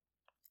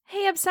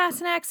up,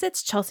 Sassenachs?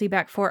 It's Chelsea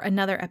back for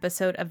another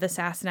episode of the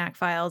Sassenach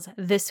Files.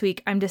 This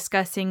week, I'm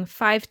discussing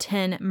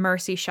 510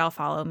 Mercy Shall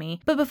Follow Me.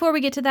 But before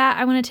we get to that,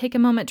 I want to take a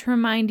moment to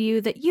remind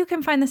you that you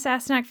can find the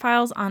Sassenach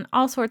Files on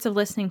all sorts of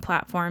listening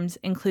platforms,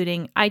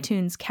 including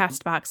iTunes,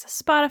 CastBox,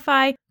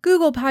 Spotify,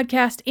 Google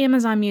Podcast,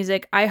 Amazon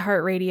Music,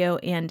 iHeartRadio,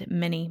 and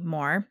many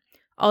more.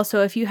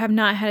 Also, if you have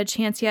not had a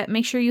chance yet,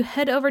 make sure you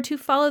head over to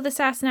follow the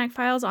Sassenach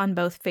Files on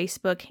both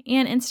Facebook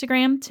and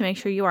Instagram to make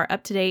sure you are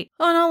up to date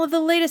on all of the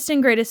latest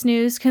and greatest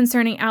news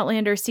concerning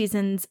Outlander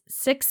Seasons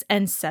 6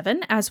 and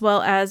 7, as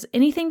well as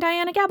anything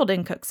Diana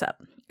Gabaldon cooks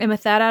up. And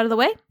with that out of the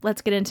way,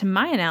 let's get into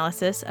my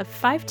analysis of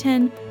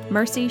 510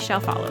 Mercy Shall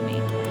Follow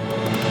Me.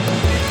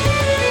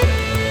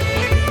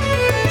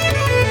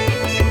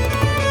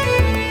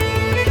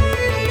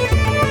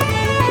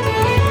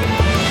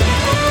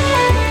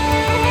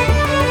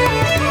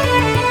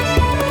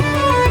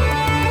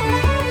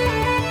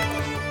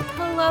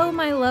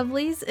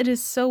 Lovelies, it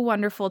is so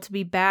wonderful to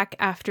be back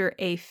after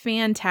a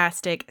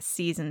fantastic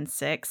season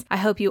 6. I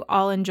hope you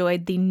all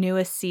enjoyed the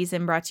newest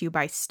season brought to you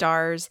by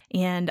Starz,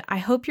 and I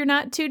hope you're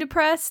not too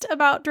depressed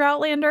about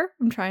Droughtlander.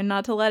 I'm trying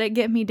not to let it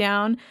get me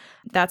down.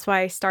 That's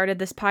why I started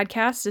this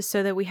podcast, is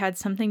so that we had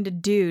something to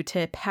do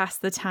to pass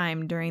the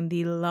time during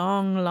the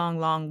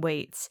long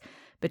waits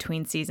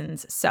between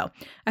seasons. So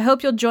I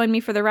hope you'll join me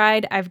for the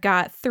ride. I've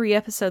got 3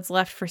 episodes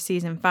left for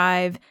season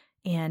 5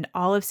 and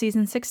all of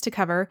season 6 to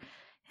cover.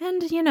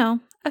 And,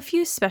 a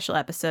few special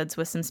episodes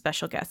with some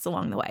special guests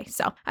along the way.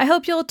 So I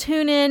hope you'll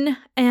tune in.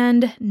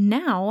 And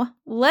now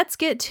let's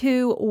get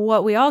to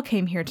what we all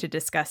came here to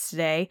discuss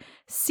today.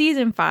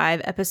 Season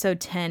 5, episode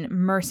 10,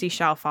 Mercy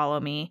Shall Follow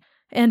Me.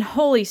 And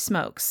holy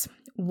smokes,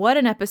 what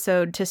an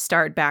episode to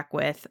start back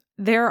with.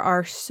 There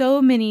are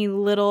so many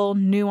little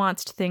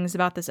nuanced things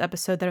about this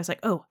episode that I was like,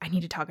 oh, I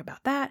need to talk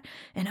about that.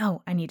 And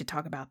oh, I need to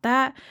talk about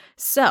that.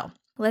 So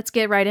let's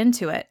get right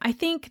into it. I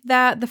think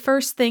that the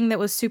first thing that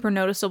was super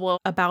noticeable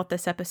about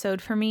this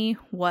episode for me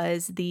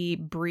was the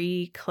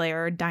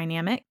Bree-Claire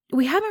dynamic.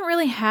 We haven't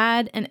really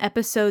had an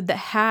episode that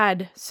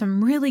had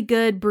some really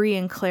good Bree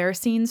and Claire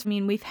scenes. I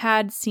mean, we've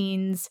had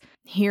scenes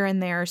here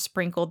and there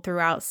sprinkled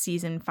throughout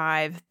season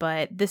 5,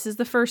 but this is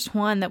the first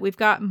one that we've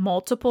got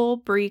multiple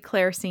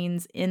Bree-Claire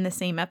scenes in the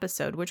same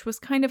episode, which was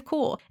kind of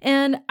cool.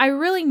 And I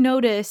really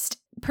noticed,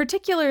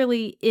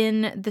 particularly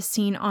in the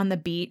scene on the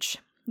beach,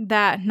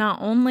 that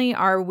not only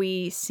are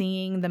we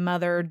seeing the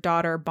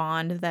mother-daughter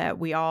bond that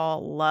we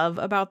all love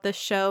about this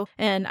show,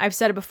 and I've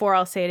said it before,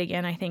 I'll say it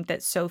again, I think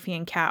that Sophie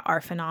and Kat are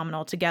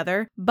phenomenal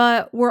together,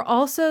 but we're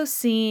also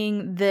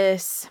seeing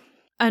this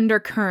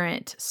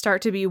undercurrent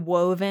start to be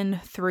woven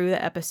through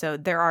the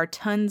episode. There are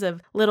tons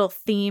of little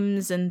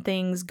themes and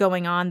things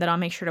going on that I'll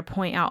make sure to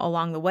point out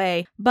along the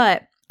way,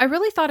 but I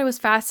really thought it was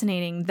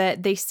fascinating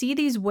that they see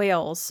these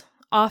whales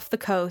off the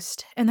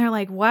coast, and they're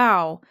like,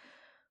 wow,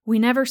 we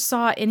never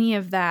saw any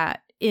of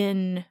that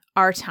in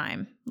our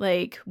time.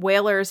 Like,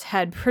 whalers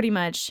had pretty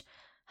much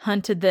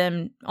hunted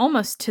them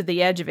almost to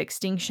the edge of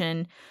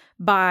extinction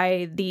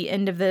by the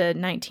end of the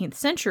 19th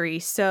century.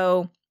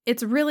 So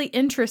it's really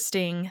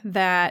interesting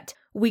that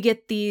we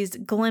get these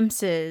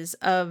glimpses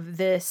of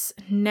this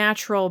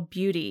natural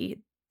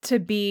beauty to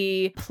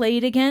be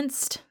played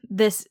against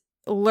this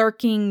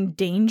lurking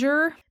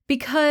danger.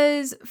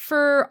 Because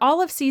for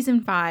all of season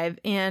 5,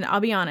 and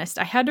I'll be honest,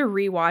 I had to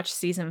rewatch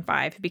season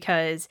 5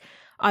 because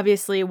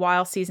obviously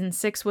while season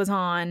 6 was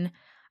on,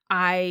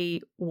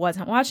 I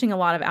wasn't watching a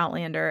lot of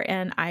Outlander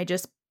and I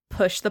just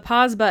pushed the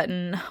pause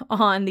button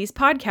on these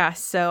podcasts.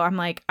 So I'm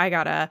like, I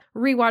gotta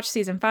rewatch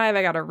season 5.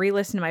 I gotta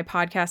re-listen to my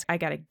podcast. I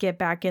gotta get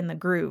back in the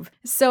groove.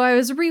 So I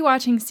was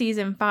rewatching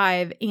season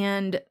 5,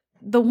 and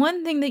the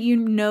one thing that you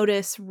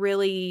notice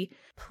really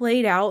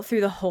played out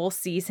through the whole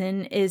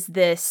season is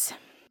this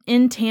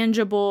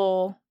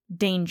intangible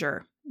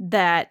danger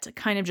that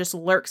kind of just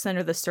lurks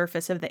under the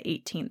surface of the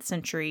 18th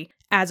century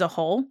as a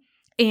whole.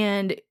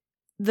 And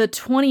the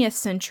 20th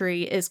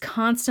century is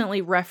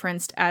constantly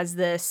referenced as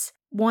this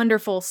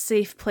wonderful,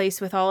 safe place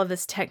with all of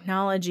this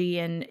technology,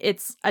 and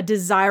it's a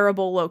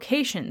desirable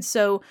location.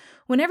 So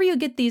whenever you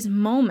get these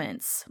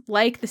moments,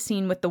 like the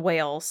scene with the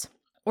whales,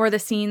 or the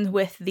scenes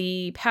with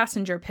the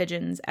passenger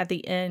pigeons at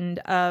the end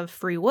of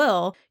Free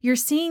Will, you're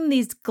seeing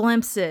these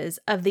glimpses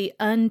of the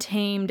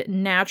untamed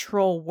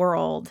natural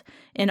world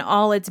in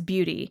all its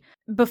beauty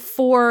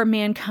before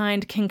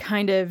mankind can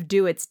kind of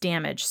do its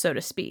damage, so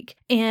to speak.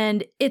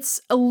 And it's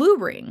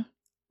alluring,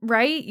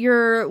 right?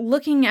 You're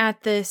looking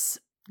at this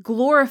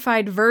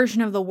glorified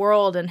version of the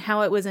world and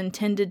how it was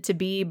intended to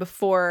be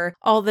before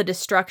all the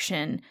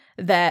destruction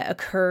that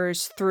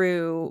occurs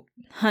through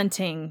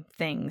hunting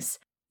things.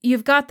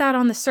 You've got that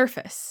on the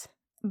surface,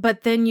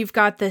 but then you've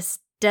got this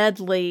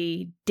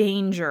deadly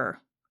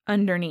danger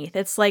underneath.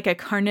 It's like a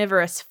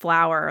carnivorous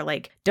flower,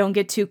 like, don't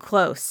get too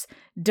close.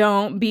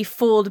 Don't be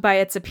fooled by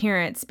its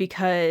appearance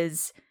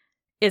because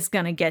it's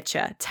gonna get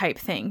you type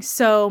thing.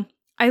 So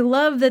I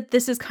love that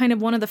this is kind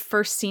of one of the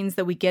first scenes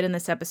that we get in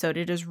this episode.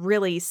 It is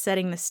really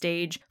setting the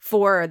stage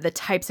for the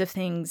types of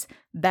things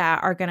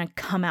that are gonna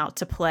come out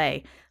to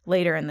play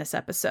later in this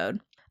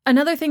episode.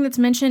 Another thing that's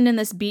mentioned in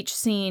this beach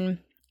scene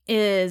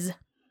is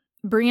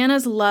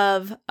Brianna's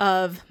love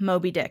of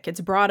Moby Dick.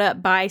 It's brought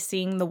up by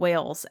seeing the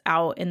whales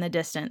out in the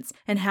distance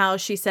and how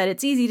she said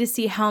it's easy to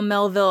see how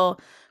Melville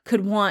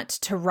could want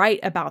to write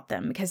about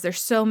them because they're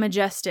so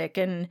majestic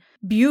and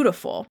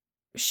beautiful.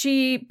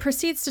 She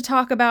proceeds to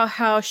talk about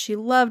how she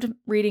loved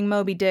reading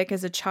Moby Dick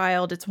as a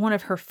child. It's one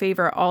of her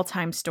favorite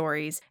all-time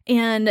stories.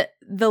 And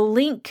the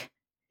link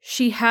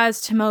she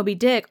has to Moby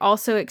Dick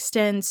also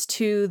extends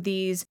to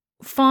these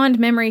fond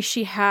memories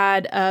she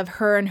had of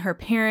her and her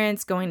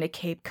parents going to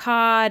Cape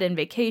Cod and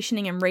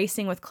vacationing and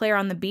racing with Claire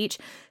on the beach.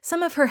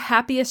 Some of her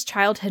happiest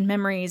childhood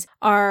memories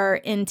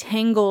are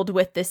entangled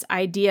with this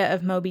idea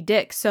of Moby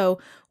Dick. So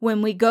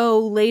when we go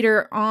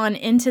later on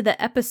into the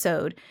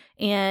episode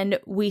and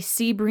we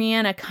see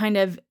Brianna kind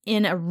of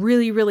in a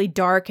really, really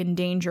dark and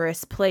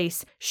dangerous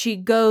place, she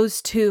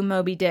goes to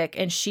Moby Dick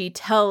and she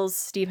tells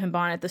Stephen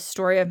Bonnet the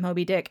story of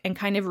Moby Dick and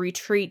kind of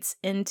retreats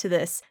into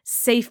this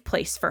safe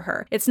place for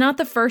her. It's not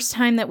the first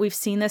time that we've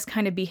seen this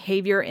kind of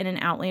behavior in an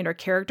Outlander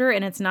character,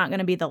 and it's not going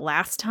to be the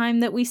last time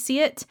that we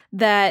see it,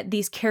 that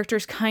these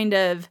characters kind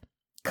of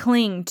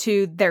cling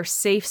to their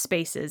safe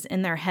spaces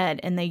in their head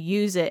and they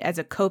use it as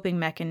a coping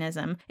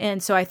mechanism.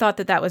 And so I thought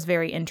that that was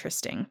very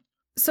interesting.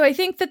 So I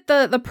think that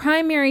the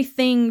primary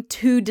thing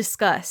to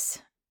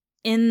discuss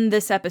in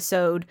this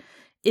episode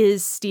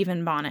is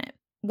Stephen Bonnet.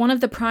 One of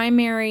the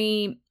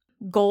primary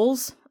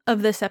goals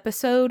of this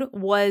episode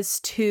was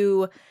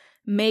to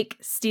make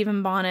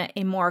Stephen Bonnet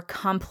a more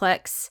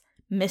complex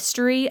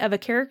mystery of a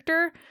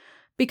character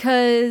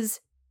because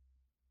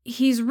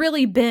he's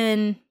really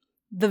been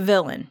the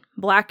villain,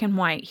 black and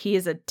white. He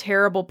is a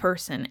terrible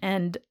person,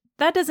 and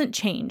that doesn't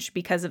change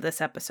because of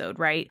this episode,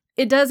 right?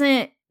 It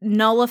doesn't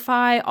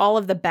nullify all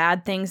of the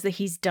bad things that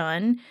he's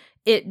done.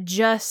 It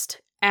just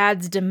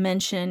adds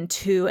dimension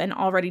to an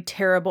already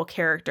terrible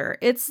character.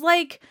 It's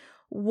like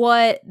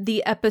what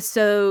the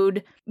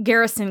episode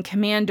Garrison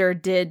Commander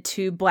did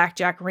to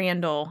Blackjack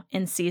Randall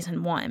in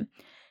season 1.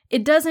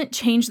 It doesn't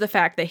change the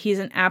fact that he's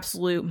an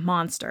absolute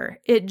monster.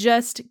 It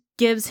just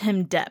gives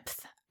him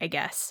depth, I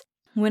guess.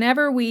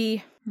 Whenever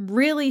we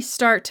really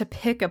start to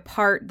pick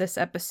apart this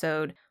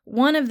episode,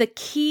 one of the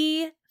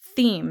key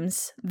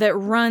themes that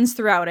runs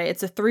throughout it,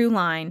 it's a through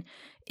line,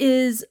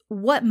 is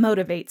what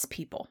motivates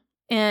people.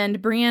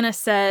 And Brianna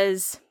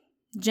says,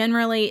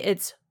 generally,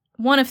 it's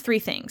one of 3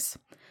 things: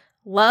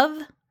 love,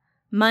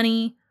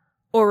 money,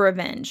 or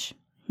revenge.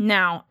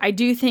 Now, I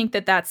do think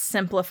that that's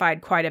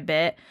simplified quite a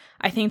bit.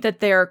 I think that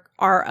there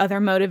are other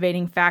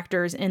motivating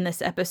factors in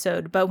this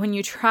episode, but when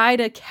you try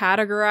to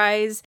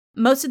categorize,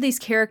 most of these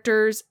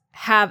characters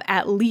have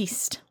at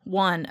least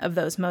one of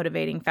those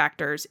motivating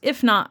factors,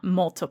 if not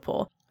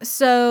multiple.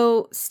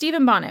 So,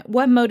 Stephen Bonnet,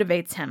 what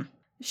motivates him?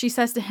 She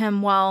says to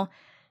him, well,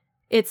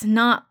 it's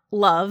not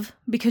love,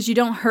 because you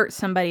don't hurt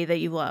somebody that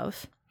you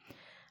love.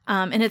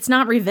 And it's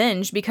not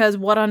revenge, because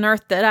what on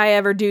earth did I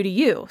ever do to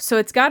you? So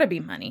it's got to be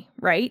money,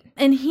 right?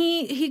 And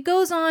he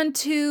goes on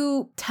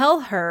to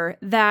tell her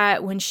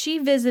that when she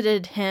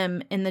visited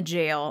him in the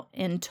jail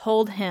and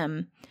told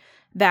him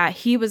that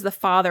he was the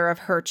father of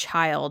her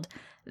child,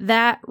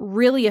 that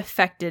really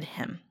affected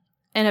him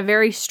in a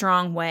very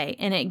strong way.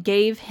 And it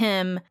gave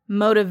him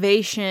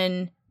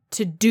motivation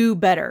to do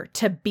better,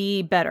 to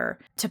be better,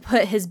 to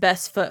put his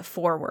best foot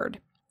forward.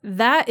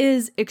 That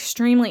is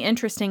extremely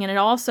interesting, and it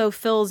also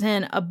fills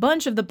in a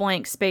bunch of the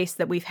blank space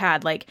that we've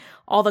had, like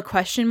all the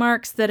question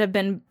marks that have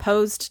been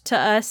posed to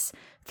us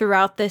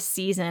throughout this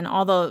season,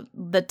 all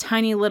the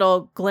tiny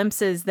little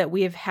glimpses that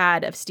we have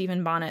had of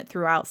Stephen Bonnet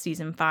throughout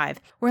season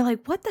 5. We're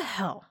like, what the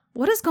hell?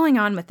 What is going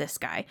on with this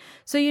guy?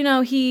 So,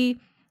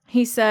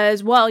 he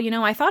says, well,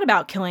 I thought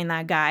about killing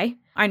that guy.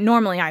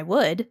 Normally I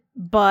would,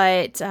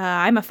 but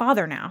I'm a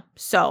father now,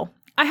 so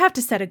I have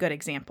to set a good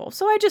example.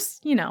 So I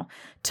just,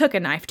 took a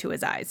knife to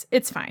his eyes.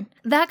 It's fine.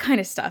 That kind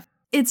of stuff.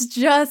 It's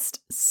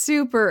just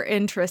super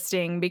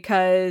interesting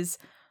because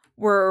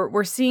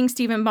we're seeing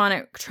Stephen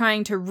Bonnet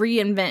trying to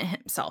reinvent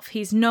himself.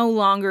 He's no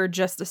longer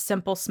just a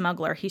simple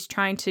smuggler. He's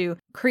trying to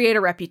create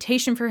a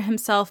reputation for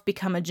himself,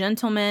 become a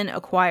gentleman,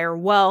 acquire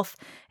wealth.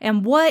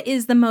 And what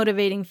is the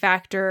motivating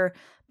factor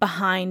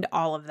behind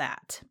all of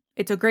that?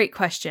 It's a great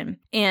question,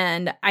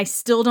 and I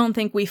still don't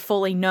think we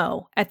fully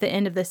know at the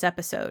end of this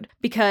episode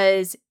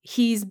because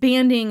he's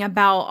bandying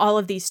about all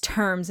of these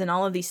terms and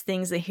all of these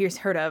things that he's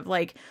heard of,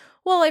 like,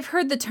 well, I've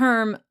heard the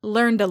term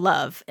learn to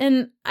love,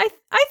 and I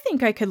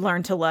think I could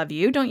learn to love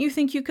you. Don't you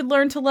think you could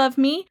learn to love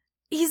me?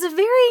 He's a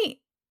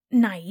very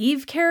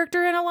naive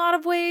character in a lot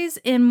of ways,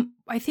 and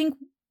I think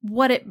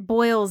what it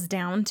boils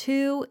down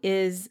to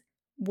is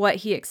what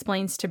he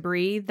explains to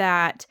Bree,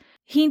 that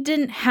he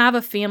didn't have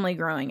a family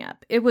growing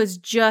up. It was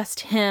just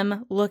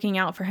him looking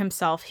out for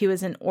himself. He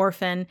was an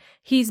orphan.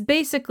 He's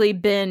basically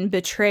been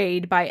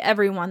betrayed by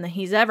everyone that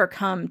he's ever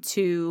come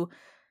to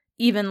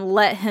even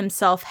let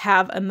himself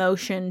have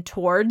emotion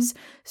towards.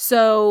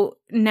 So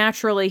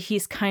naturally,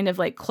 he's kind of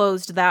like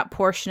closed that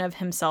portion of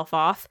himself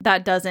off.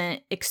 That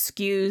doesn't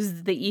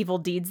excuse the evil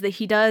deeds that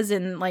he does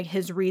and like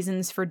his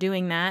reasons for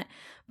doing that.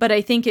 but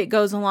I think it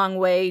goes a long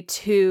way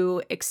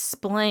to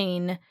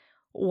explain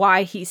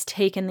why he's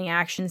taken the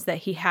actions that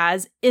he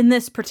has in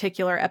this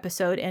particular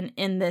episode and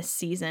in this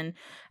season,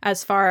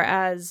 as far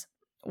as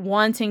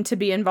wanting to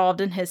be involved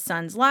in his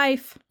son's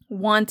life,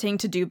 wanting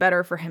to do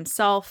better for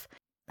himself.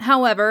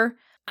 However,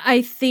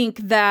 I think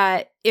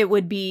that it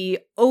would be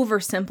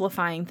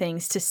oversimplifying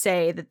things to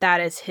say that that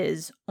is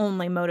his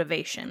only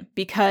motivation,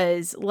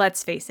 because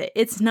let's face it,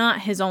 it's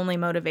not his only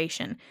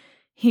motivation.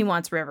 He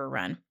wants River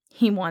Run.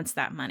 He wants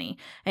that money,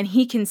 and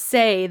he can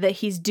say that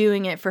he's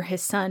doing it for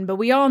his son, but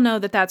we all know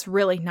that that's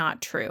really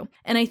not true.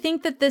 And I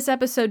think that this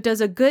episode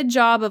does a good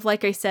job of,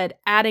 like I said,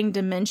 adding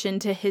dimension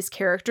to his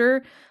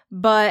character,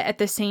 but at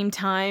the same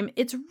time,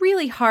 it's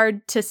really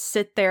hard to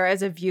sit there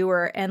as a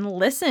viewer and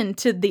listen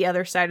to the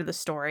other side of the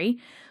story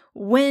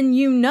when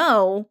you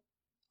know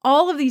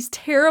all of these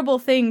terrible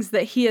things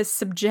that he has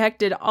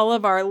subjected all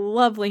of our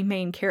lovely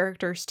main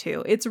characters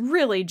to. It's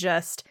really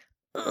just,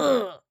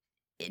 ugh.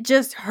 It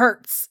just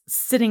hurts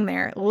sitting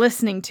there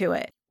listening to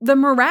it. The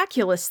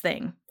miraculous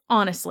thing,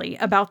 honestly,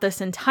 about this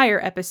entire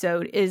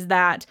episode is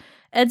that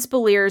Ed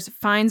Speleers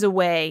finds a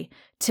way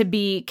to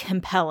be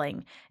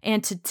compelling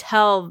and to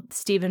tell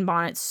Stephen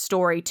Bonnet's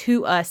story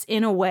to us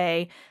in a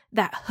way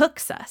that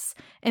hooks us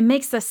and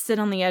makes us sit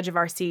on the edge of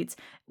our seats,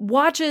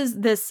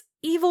 watches this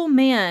evil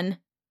man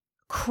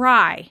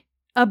cry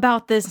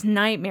about this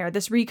nightmare,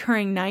 this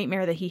recurring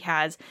nightmare that he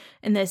has,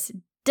 and this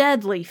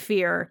deadly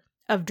fear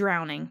of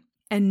drowning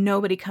and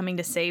nobody coming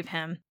to save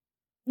him.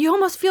 You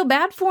almost feel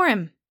bad for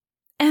him.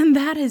 And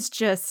that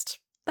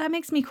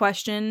makes me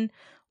question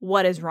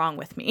what is wrong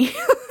with me.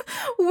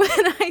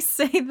 When I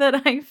say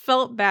that I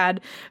felt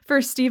bad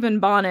for Stephen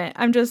Bonnet,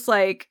 I'm just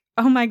like,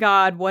 oh my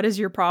God, what is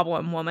your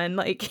problem, woman?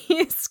 Like,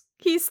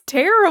 he's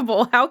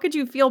terrible. How could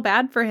you feel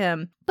bad for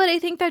him? But I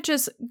think that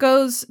just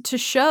goes to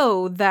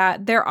show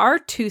that there are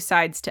two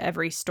sides to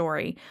every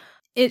story.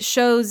 It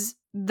shows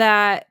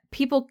that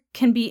people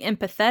can be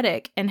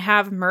empathetic and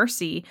have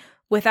mercy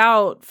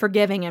without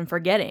forgiving and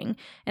forgetting.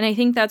 And I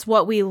think that's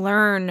what we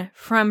learn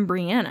from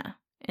Brianna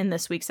in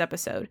this week's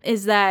episode,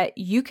 is that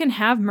you can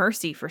have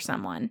mercy for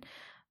someone,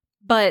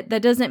 but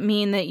that doesn't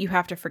mean that you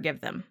have to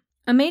forgive them.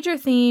 A major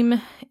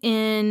theme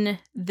in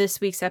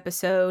this week's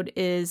episode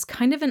is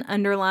kind of an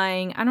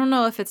underlying, I don't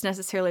know if it's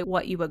necessarily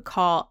what you would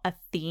call a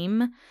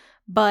theme,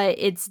 but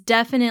it's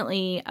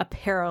definitely a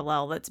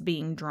parallel that's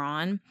being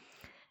drawn,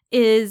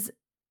 is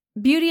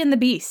Beauty and the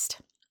Beast.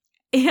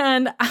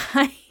 And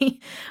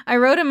I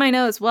wrote in my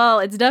notes, well,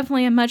 it's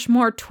definitely a much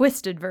more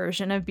twisted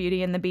version of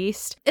Beauty and the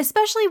Beast,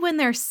 especially when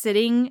they're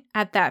sitting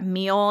at that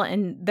meal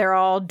and they're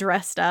all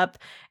dressed up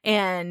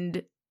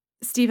and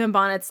Stephen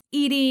Bonnet's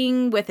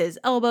eating with his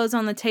elbows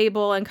on the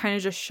table and kind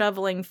of just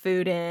shoveling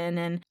food in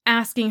and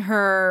asking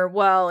her,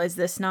 well, is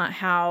this not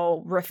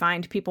how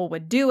refined people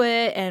would do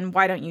it? And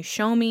why don't you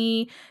show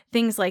me?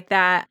 Things like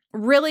that.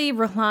 Really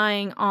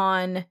relying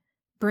on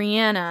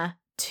Brianna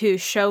to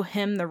show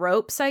him the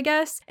ropes, I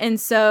guess. And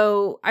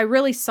so I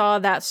really saw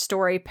that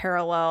story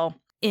parallel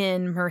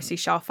in Mercy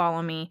Shall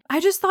Follow Me. I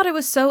just thought it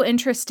was so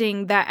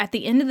interesting that at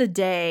the end of the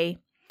day,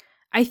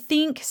 I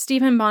think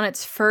Stephen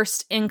Bonnet's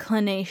first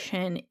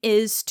inclination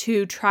is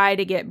to try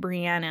to get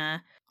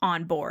Brianna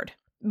on board,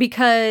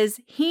 because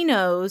he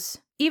knows,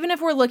 even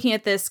if we're looking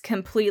at this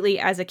completely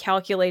as a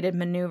calculated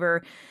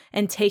maneuver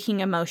and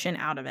taking emotion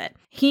out of it,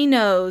 he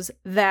knows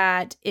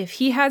that if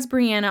he has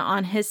Brianna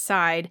on his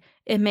side,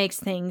 it makes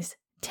things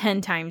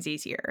 10 times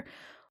easier.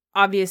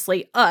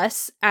 Obviously,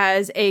 us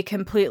as a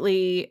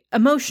completely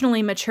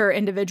emotionally mature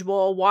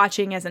individual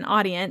watching as an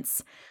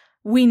audience,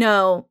 we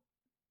know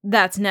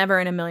that's never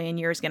in a million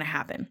years going to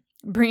happen.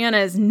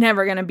 Brianna is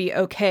never going to be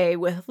okay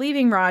with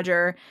leaving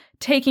Roger,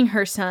 taking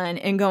her son,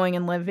 and going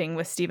and living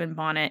with Stephen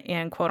Bonnet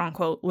and quote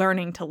unquote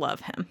learning to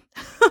love him.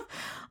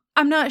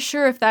 I'm not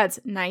sure if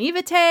that's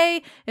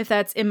naivete, if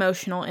that's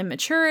emotional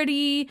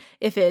immaturity,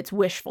 if it's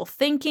wishful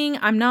thinking.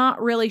 I'm not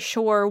really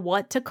sure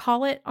what to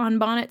call it on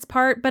Bonnet's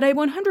part, but I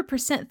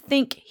 100%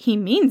 think he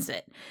means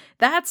it.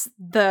 That's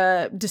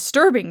the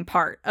disturbing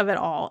part of it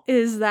all,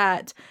 is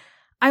that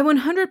I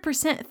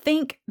 100%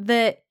 think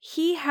that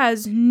he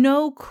has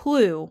no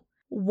clue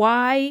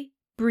why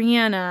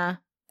Brianna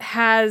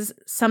has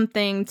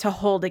something to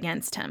hold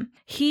against him.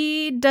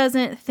 He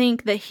doesn't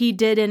think that he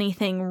did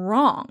anything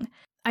wrong.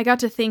 I got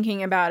to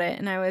thinking about it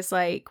and I was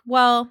like,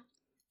 well,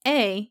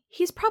 A,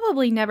 he's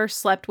probably never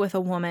slept with a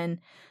woman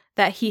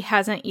that he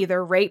hasn't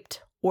either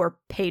raped or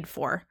paid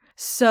for.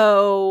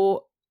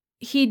 So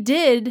he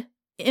did,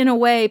 in a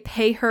way,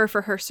 pay her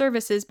for her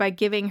services by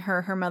giving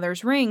her her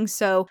mother's ring.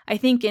 So I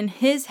think in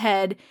his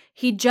head,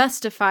 he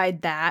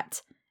justified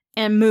that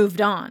and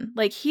moved on.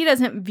 Like, he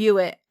doesn't view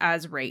it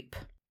as rape.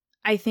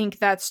 I think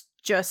that's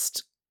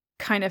just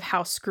kind of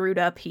how screwed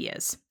up he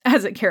is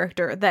as a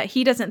character, that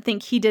he doesn't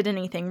think he did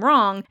anything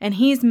wrong and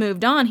he's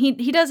moved on.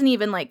 He doesn't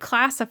even like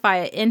classify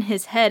it in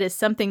his head as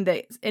something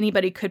that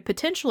anybody could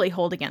potentially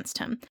hold against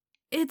him.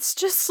 It's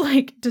just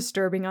like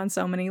disturbing on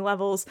so many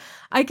levels.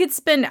 I could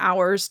spend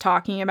hours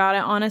talking about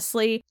it,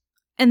 honestly.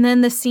 And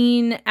then the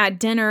scene at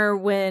dinner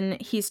when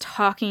he's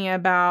talking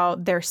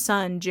about their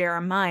son,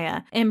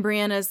 Jeremiah, and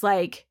Brianna's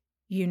like,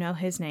 you know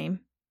his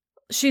name.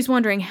 She's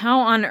wondering how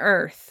on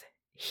earth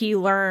he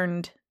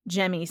learned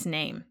Jemmy's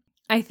name.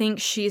 I think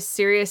she's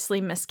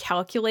seriously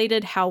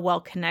miscalculated how well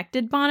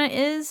connected Bonnet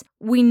is.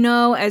 We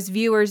know as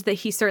viewers that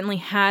he certainly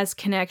has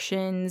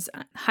connections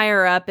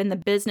higher up in the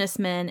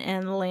businessmen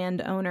and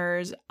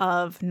landowners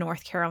of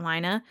North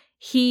Carolina.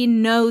 He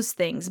knows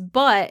things,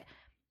 but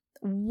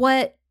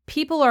what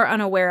people are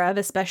unaware of,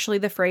 especially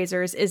the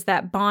Frasers, is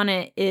that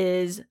Bonnet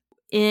is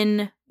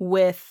in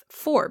with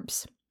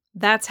Forbes.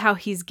 That's how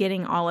he's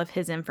getting all of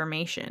his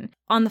information.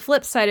 On the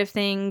flip side of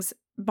things,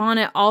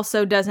 Bonnet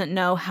also doesn't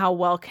know how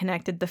well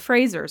connected the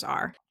Frasers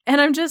are. And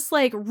I'm just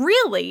like,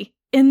 really?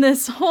 In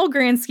this whole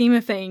grand scheme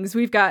of things,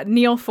 we've got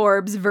Neil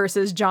Forbes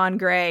versus John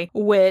Gray,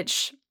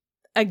 which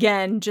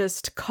again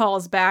just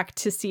calls back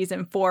to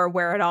season 4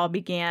 where it all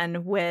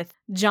began with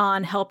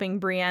John helping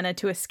Brianna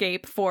to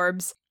escape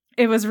Forbes.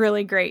 It was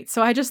really great.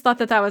 So I just thought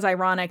that was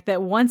ironic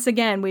that once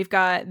again, we've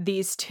got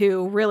these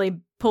two really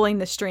pulling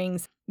the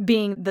strings,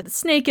 being the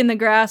snake in the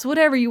grass,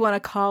 whatever you want to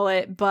call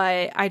it.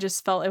 But I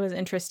just felt it was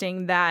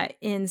interesting that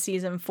in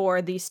season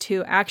 4, these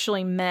two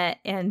actually met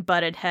and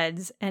butted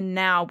heads. And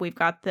now we've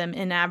got them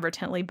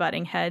inadvertently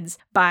butting heads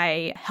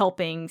by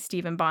helping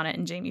Stephen Bonnet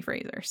and Jamie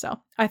Fraser.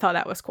 So I thought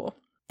that was cool.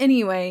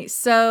 Anyway,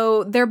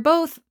 so they're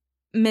both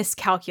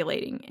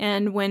miscalculating.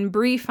 And when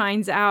Bree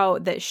finds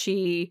out that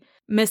she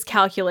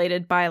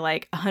miscalculated by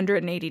like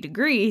 180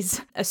 degrees,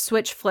 a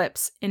switch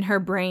flips in her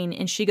brain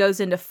and she goes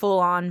into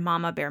full-on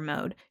mama bear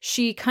mode.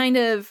 She kind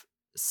of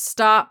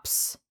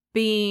stops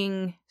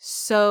being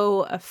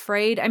so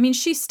afraid. I mean,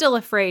 she's still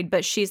afraid,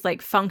 but she's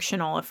like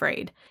functional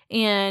afraid.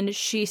 And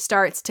she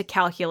starts to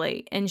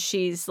calculate and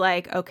she's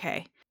like,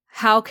 okay,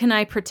 how can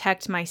I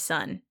protect my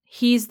son?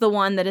 He's the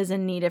one that is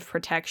in need of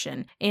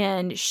protection.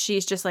 And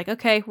she's just like,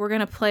 okay, we're going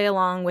to play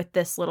along with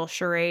this little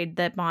charade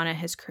that Bonnet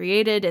has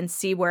created and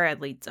see where it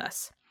leads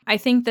us. I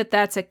think that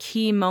that's a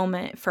key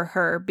moment for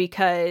her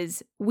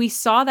because we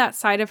saw that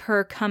side of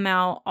her come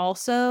out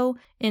also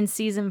in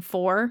season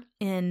 4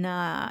 in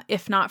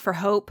If Not for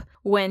Hope,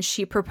 when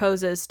she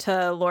proposes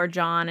to Lord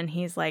John and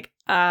he's like,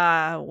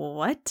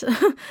 what?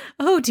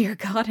 Oh, dear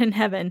God in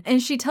heaven.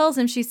 And she tells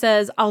him, she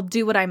says, I'll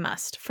do what I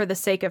must. For the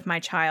sake of my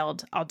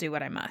child, I'll do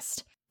what I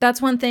must. That's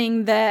one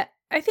thing that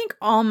I think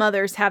all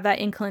mothers have that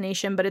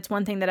inclination, but it's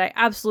one thing that I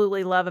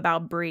absolutely love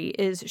about Bree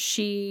is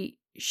she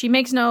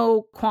makes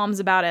no qualms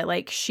about it.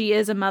 Like, she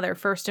is a mother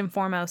first and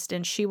foremost,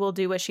 and she will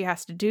do what she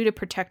has to do to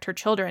protect her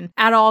children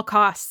at all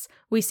costs.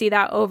 We see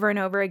that over and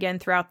over again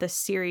throughout this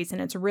series,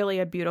 and it's really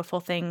a beautiful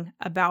thing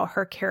about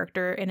her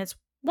character, and it's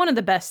one of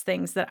the best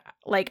things that,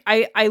 like,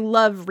 I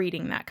love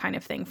reading that kind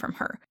of thing from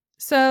her.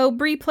 So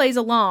Bree plays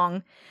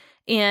along,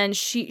 and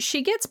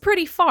she gets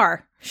pretty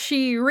far.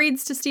 She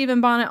reads to Stephen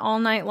Bonnet all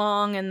night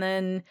long and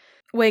then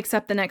wakes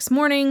up the next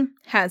morning,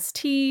 has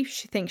tea.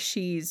 She thinks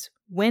she's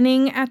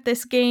winning at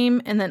this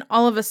game. And then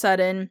all of a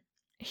sudden,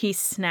 he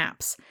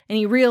snaps and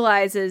he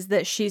realizes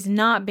that she's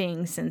not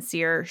being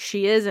sincere.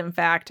 She is, in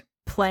fact,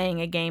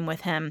 playing a game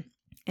with him.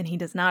 And he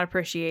does not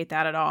appreciate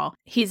that at all.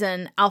 He's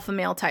an alpha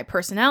male type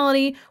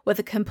personality with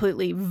a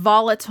completely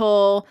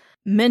volatile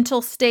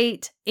mental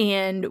state.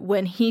 And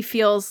when he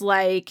feels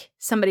like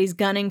somebody's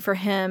gunning for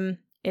him,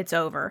 it's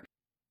over.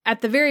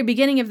 At the very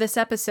beginning of this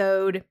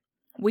episode,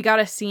 we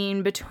got a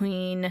scene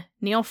between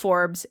Neil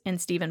Forbes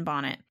and Stephen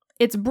Bonnet.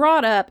 It's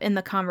brought up in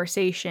the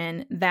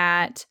conversation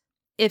that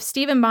if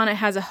Stephen Bonnet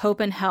has a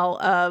hope in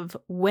hell of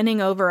winning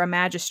over a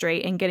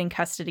magistrate and getting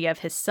custody of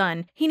his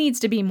son, he needs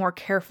to be more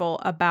careful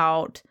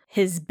about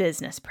his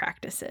business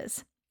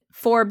practices.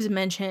 Forbes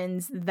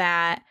mentions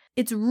that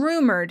it's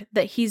rumored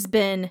that he's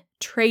been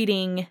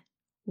trading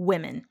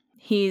women.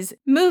 He's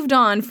moved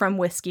on from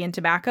whiskey and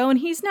tobacco, and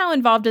he's now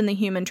involved in the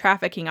human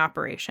trafficking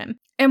operation.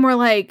 And we're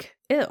like,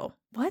 ew,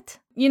 what?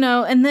 You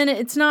know, and then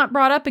it's not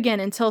brought up again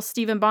until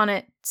Stephen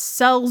Bonnet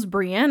sells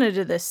Brianna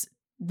to this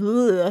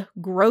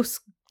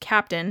gross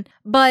captain.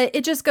 But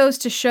it just goes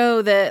to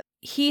show that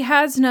he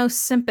has no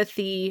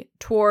sympathy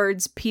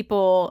towards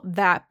people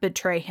that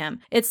betray him.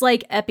 It's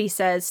like Epi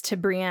says to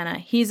Brianna,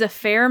 he's a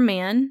fair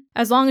man.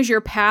 As long as your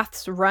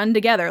paths run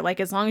together, like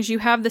as long as you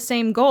have the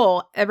same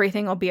goal,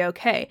 everything will be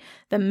okay.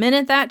 The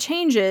minute that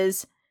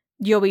changes,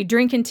 you'll be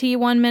drinking tea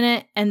one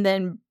minute and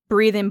then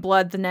breathing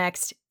blood the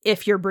next,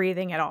 if you're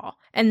breathing at all.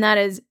 And that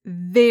is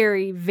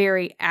very,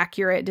 very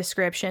accurate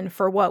description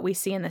for what we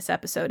see in this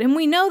episode. And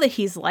we know that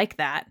he's like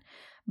that.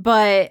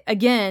 But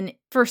again,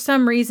 for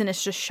some reason,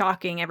 it's just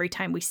shocking every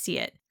time we see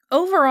it.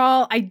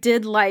 Overall, I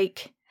did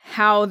like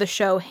how the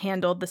show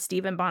handled the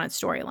Stephen Bonnet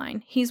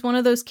storyline. He's one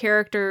of those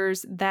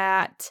characters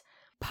that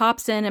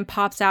pops in and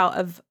pops out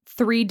of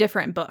 3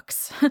 different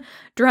books.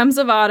 Drums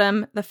of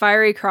Autumn, The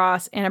Fiery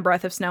Cross, and A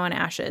Breath of Snow and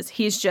Ashes.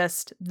 He's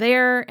just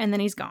there, and then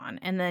he's gone.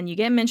 And then you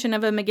get mention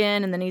of him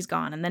again, and then he's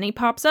gone. And then he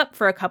pops up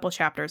for a couple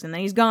chapters, and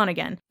then he's gone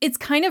again. It's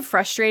kind of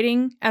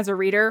frustrating as a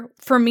reader.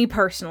 For me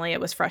personally,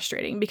 it was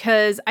frustrating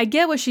because I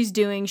get what she's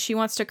doing. She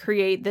wants to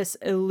create this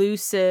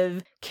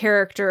elusive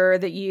character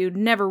that you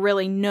never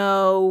really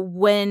know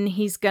when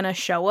he's going to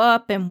show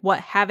up and what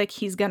havoc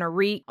he's going to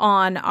wreak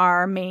on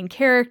our main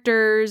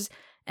characters,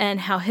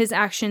 and how his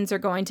actions are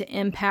going to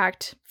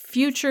impact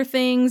future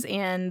things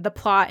and the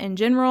plot in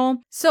general.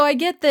 So I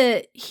get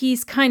that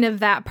he's kind of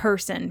that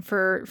person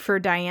for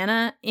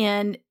Diana,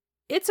 and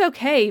it's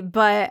okay,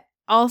 but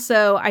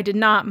also I did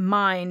not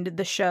mind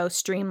the show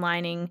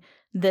streamlining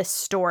this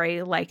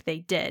story like they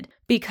did,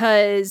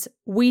 because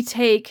we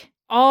take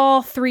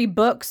all 3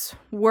 books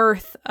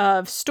worth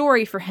of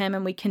story for him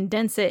and we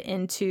condense it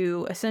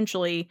into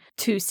essentially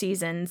 2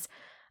 seasons.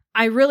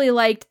 I really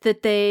liked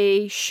that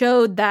they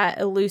showed that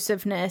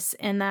elusiveness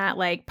and that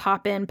like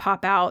pop in,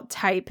 pop out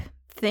type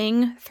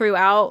thing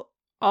throughout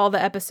all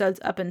the episodes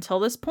up until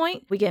this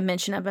point. We get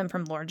mention of him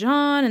from Lord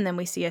John, and then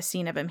we see a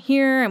scene of him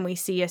here, and we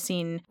see a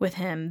scene with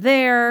him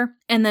there.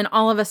 And then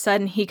all of a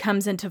sudden he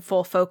comes into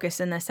full focus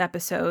in this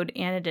episode,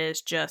 and it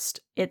is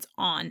just, it's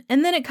on.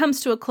 And then it comes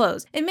to a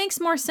close. It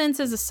makes more sense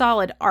as a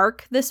solid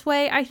arc this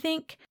way, I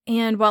think.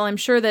 And while I'm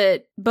sure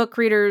that book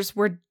readers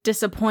were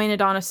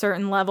disappointed on a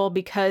certain level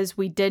because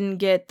we didn't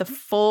get the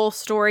full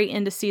story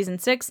into season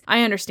 6,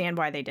 I understand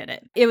why they did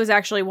it. It was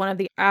actually one of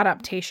the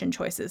adaptation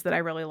choices that I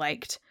really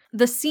liked.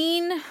 The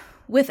scene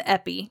with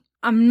Epi,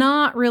 I'm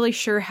not really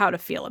sure how to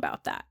feel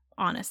about that,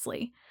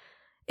 honestly.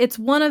 It's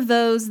one of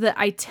those that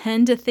I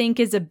tend to think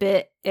is a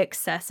bit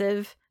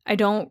excessive. I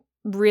don't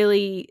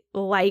really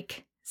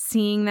like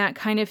seeing that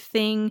kind of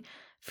thing.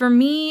 For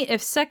me,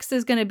 if sex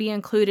is going to be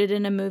included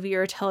in a movie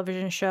or a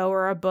television show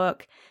or a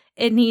book,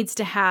 it needs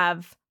to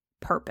have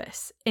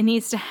purpose. It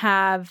needs to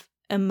have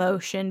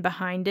emotion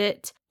behind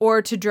it,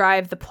 or to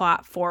drive the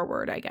plot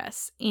forward, I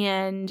guess.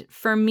 And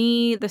for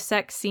me, the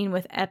sex scene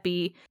with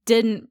Epi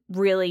didn't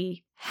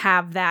really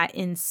have that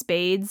in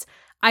spades.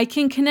 I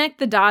can connect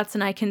the dots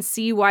and I can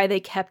see why they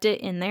kept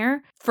it in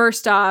there.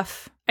 First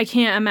off, I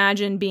can't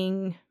imagine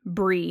being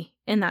Bree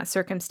in that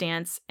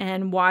circumstance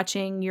and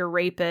watching your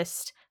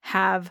rapist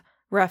have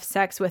rough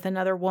sex with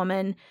another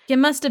woman. It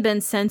must have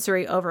been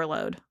sensory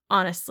overload,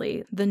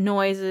 honestly. The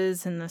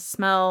noises and the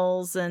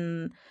smells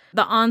and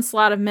the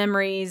onslaught of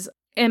memories,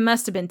 it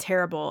must have been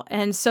terrible.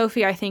 And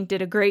Sophie, I think,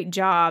 did a great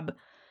job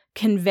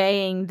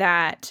conveying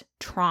that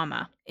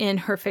trauma in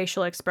her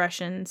facial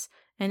expressions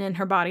and in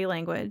her body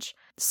language.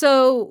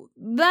 So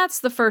that's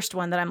the first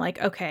one that I'm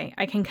like, okay,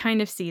 I can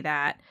kind of see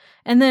that.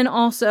 And then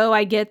also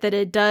I get that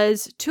it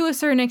does, to a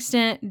certain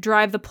extent,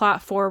 drive the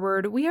plot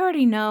forward. We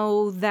already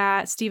know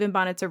that Stephen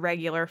Bonnet's a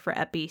regular for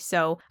Epi,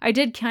 so I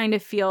did kind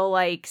of feel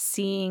like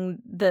seeing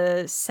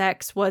the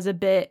sex was a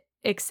bit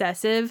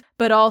excessive,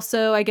 but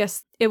also I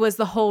guess it was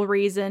the whole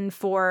reason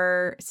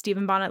for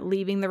Stephen Bonnet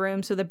leaving the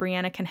room so that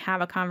Brianna can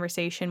have a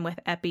conversation with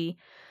Epi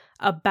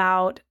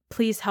about,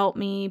 please help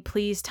me,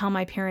 please tell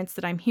my parents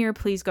that I'm here,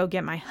 please go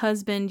get my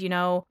husband,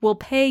 we'll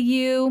pay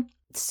you.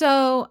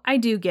 So I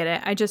do get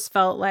it. I just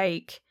felt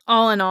like,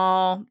 all in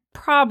all,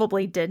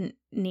 probably didn't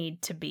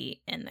need to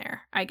be in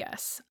there, I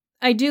guess.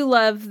 I do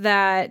love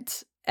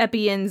that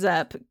Epi ends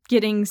up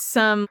getting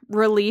some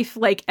relief,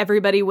 like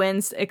everybody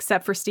wins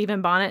except for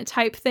Stephen Bonnet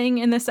type thing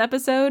in this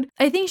episode.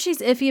 I think she's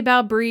iffy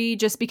about Bree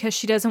just because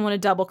she doesn't want to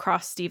double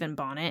cross Stephen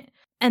Bonnet.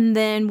 And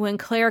then when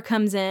Claire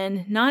comes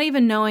in, not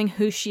even knowing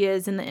who she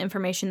is and the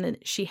information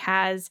that she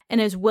has and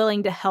is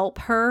willing to help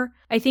her,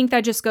 I think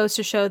that just goes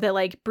to show that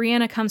like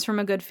Brianna comes from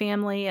a good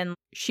family and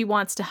she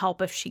wants to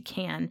help if she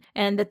can.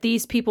 And that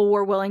these people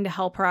were willing to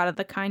help her out of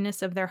the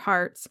kindness of their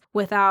hearts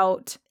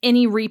without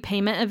any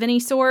repayment of any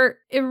sort.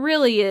 It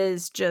really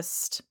is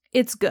just,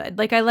 it's good.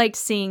 Like I liked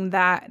seeing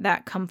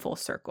that come full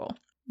circle.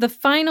 The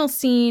final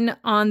scene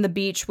on the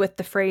beach with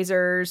the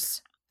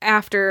Frasers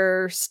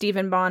after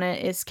Stephen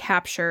Bonnet is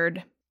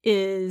captured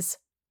is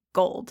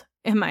gold,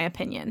 in my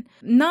opinion.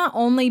 Not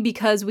only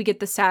because we get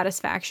the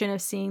satisfaction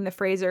of seeing the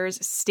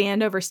Frasers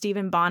stand over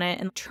Stephen Bonnet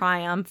and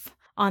triumph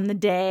on the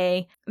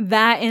day.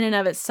 That in and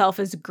of itself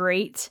is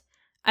great.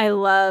 I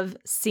love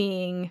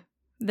seeing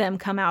them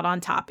come out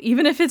on top,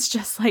 even if it's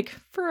just like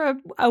for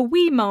a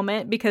wee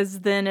moment,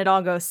 because then it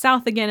all goes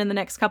south again in the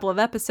next couple of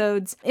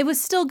episodes. It was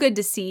still good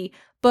to see.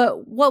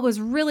 But what was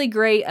really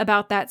great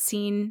about that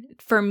scene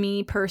for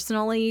me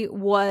personally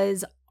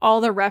was all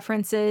the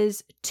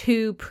references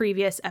to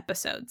previous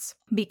episodes,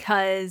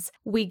 because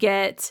we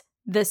get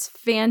this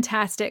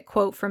fantastic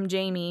quote from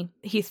Jamie.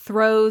 He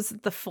throws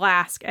the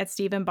flask at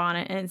Stephen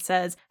Bonnet and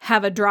says,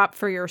 "Have a drop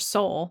for your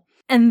soul,"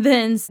 and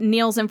then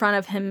kneels in front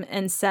of him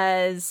and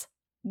says,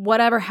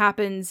 "Whatever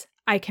happens,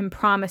 I can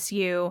promise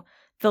you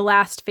the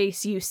last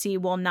face you see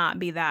will not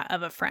be that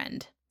of a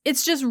friend."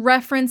 It's just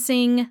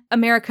referencing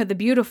America the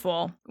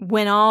Beautiful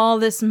when all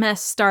this mess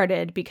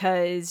started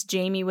because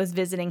Jamie was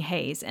visiting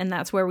Hayes, and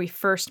that's where we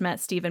first met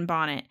Stephen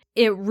Bonnet.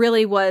 It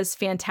really was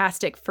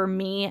fantastic for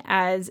me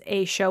as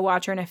a show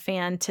watcher and a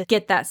fan to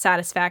get that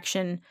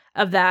satisfaction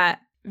of that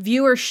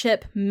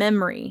viewership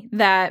memory,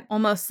 that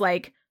almost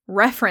like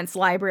reference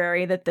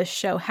library that this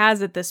show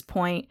has at this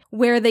point,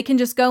 where they can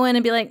just go in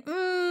and be like,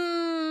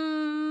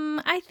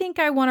 I think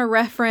I want to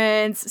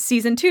reference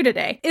season 2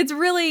 today. It's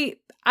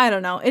really, I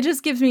don't know, it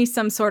just gives me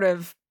some sort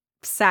of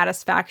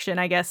satisfaction,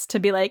 I guess, to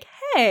be like,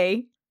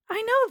 hey,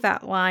 I know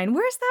that line.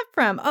 Where's that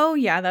from? Oh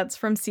yeah, that's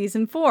from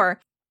season 4.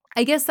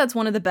 I guess that's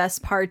one of the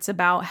best parts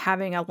about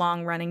having a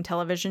long-running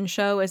television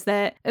show is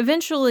that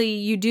eventually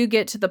you do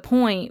get to the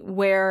point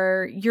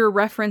where you're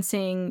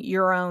referencing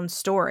your own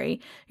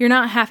story. You're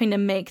not having to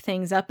make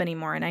things up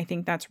anymore, and I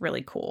think that's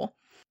really cool.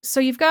 So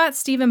you've got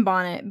Stephen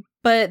Bonnet,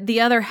 but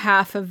the other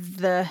half of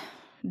the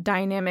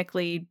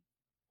dynamically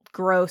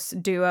gross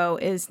duo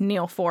is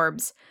Neil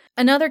Forbes,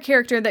 another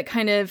character that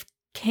kind of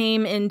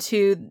came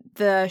into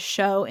the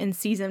show in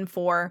season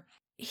 4.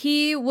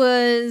 He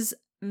was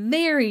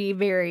very,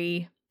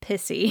 very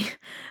pissy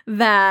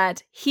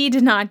that he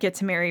did not get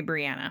to marry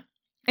Brianna.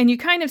 And you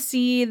kind of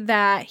see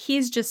that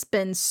he's just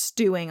been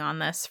stewing on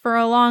this for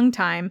a long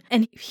time,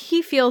 and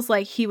he feels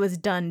like he was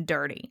done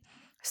dirty.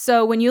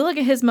 So when you look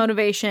at his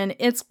motivation,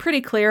 it's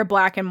pretty clear,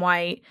 black and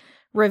white.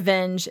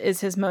 Revenge is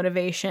his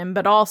motivation,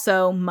 but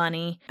also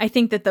money. I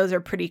think that those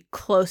are pretty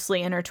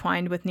closely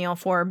intertwined with Neil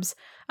Forbes.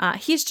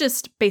 He's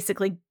just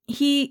basically,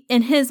 he,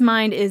 in his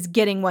mind, is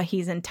getting what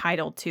he's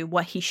entitled to,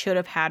 what he should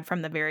have had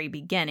from the very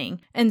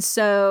beginning. And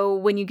so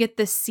when you get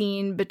this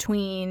scene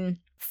between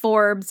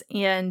Forbes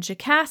and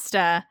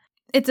Jocasta,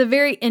 it's a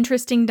very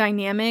interesting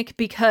dynamic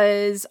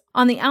because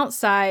on the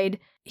outside,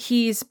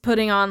 he's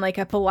putting on like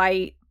a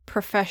polite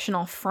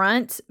professional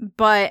front,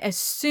 but as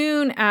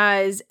soon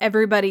as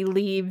everybody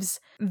leaves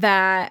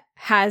that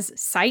has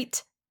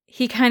sight,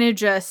 he kind of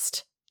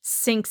just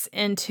sinks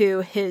into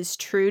his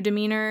true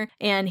demeanor,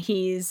 and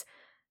he's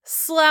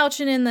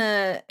slouching in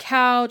the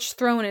couch,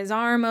 throwing his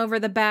arm over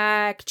the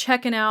back,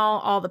 checking out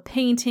all the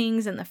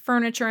paintings and the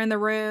furniture in the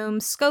room,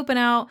 scoping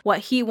out what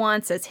he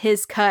wants as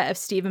his cut of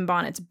Stephen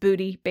Bonnet's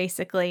booty,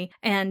 basically.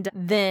 And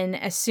then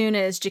as soon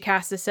as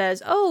Jocasta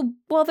says, oh,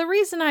 well, the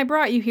reason I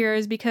brought you here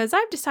is because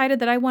I've decided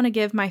that I want to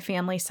give my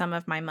family some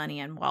of my money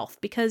and wealth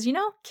because, you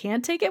know,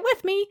 can't take it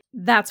with me.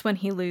 That's when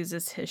he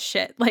loses his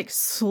shit. Like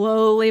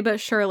slowly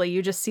but surely,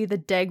 you just see the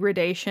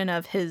degradation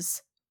of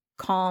his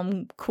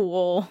calm,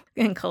 cool,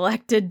 and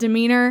collected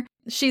demeanor.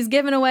 She's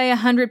given away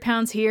 100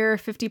 pounds here,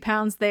 50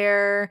 pounds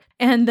there,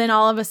 and then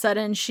all of a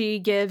sudden she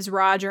gives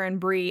Roger and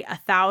Bree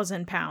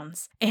 1,000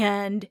 pounds.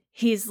 And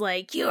he's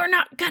like, "You are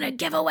not gonna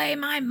give away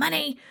my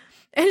money."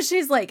 And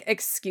she's like,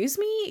 "Excuse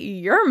me,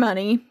 your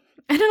money?"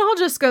 And it all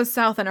just goes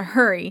south in a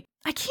hurry.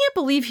 I can't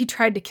believe he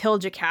tried to kill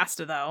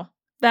Jocasta, though.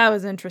 That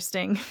was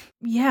interesting.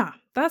 Yeah,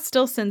 that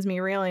still sends me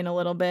reeling a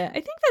little bit.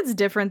 I think that's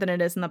different than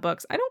it is in the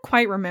books. I don't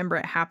quite remember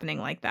it happening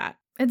like that.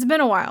 It's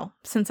been a while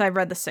since I've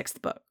read the 6th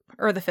book,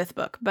 or the 5th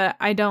book, but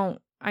I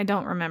don't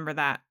remember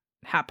that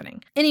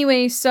happening.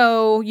 Anyway,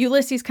 so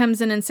Ulysses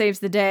comes in and saves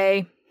the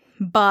day,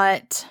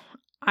 but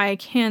I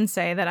can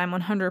say that I'm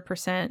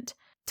 100%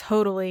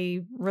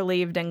 totally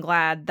relieved and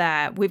glad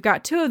that we've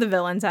got 2 of the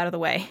villains out of the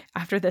way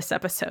after this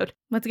episode.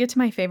 Let's get to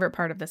my favorite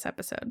part of this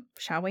episode,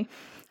 shall we?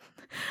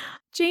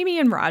 Jamie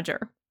and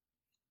Roger.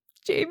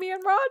 Jamie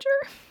and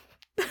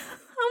Roger.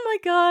 Oh my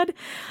God.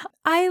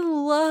 I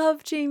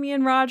love Jamie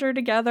and Roger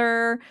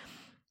together.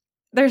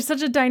 They're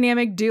such a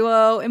dynamic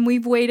duo, and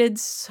we've waited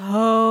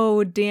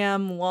so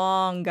damn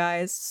long,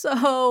 guys.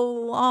 So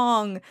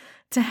long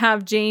to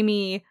have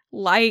Jamie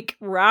like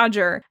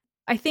Roger.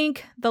 I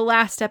think the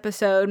last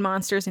episode,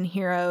 Monsters and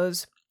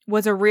Heroes,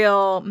 was a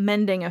real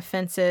mending of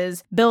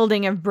fences,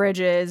 building of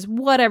bridges,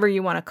 whatever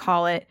you want to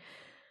call it.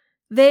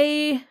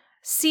 They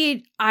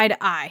see eye to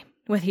eye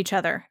with each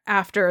other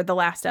after the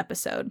last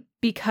episode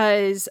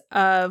because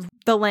of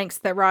the lengths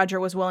that Roger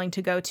was willing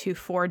to go to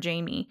for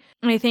Jamie.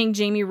 And I think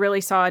Jamie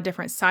really saw a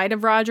different side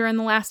of Roger in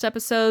the last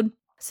episode.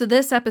 So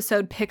this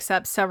episode picks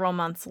up several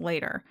months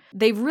later.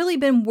 They've really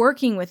been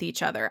working with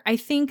each other. I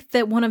think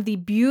that one of the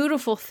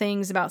beautiful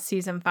things about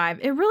season 5,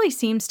 it really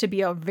seems to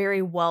be a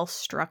very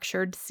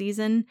well-structured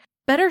season.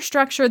 Better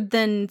structured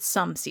than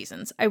some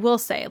seasons, I will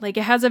say. Like,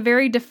 it has a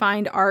very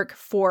defined arc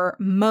for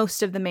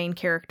most of the main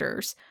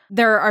characters.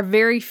 There are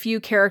very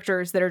few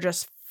characters that are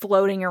just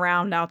floating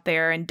around out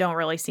there and don't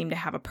really seem to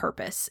have a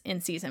purpose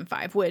in season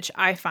 5, which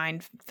I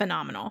find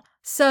phenomenal.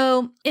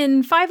 So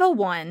in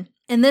 501,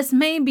 and this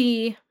may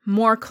be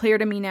more clear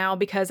to me now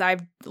because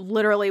I've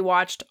literally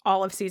watched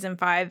all of season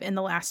 5 in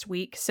the last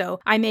week, so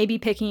I may be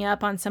picking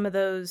up on some of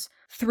those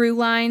through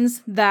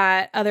lines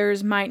that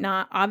others might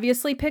not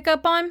obviously pick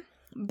up on.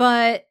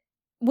 But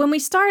when we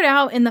start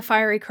out in the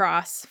Fiery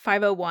Cross,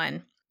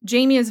 501,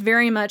 Jamie is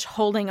very much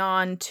holding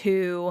on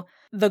to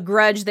the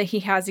grudge that he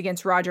has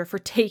against Roger for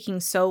taking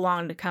so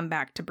long to come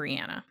back to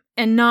Brianna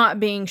and not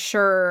being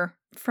sure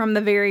from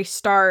the very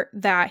start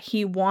that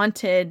he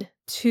wanted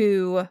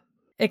to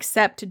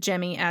accept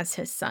Jimmy as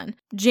his son.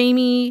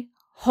 Jamie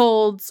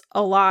holds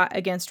a lot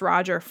against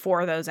Roger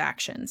for those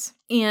actions.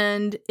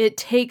 And it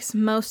takes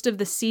most of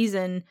the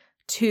season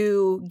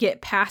to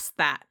get past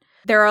that.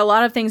 There are a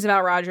lot of things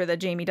about Roger that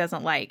Jamie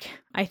doesn't like.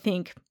 I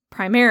think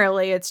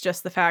primarily it's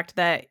just the fact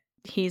that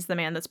he's the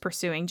man that's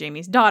pursuing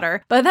Jamie's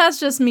daughter, but that's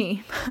just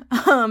me.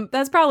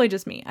 That's probably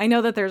just me. I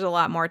know that there's a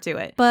lot more to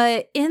it.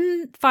 But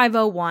in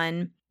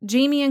 501,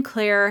 Jamie and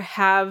Claire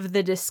have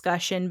the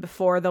discussion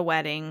before the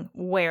wedding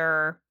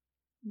where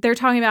they're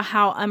talking about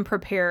how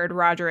unprepared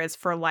Roger is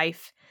for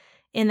life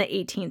in the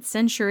 18th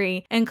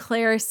century. And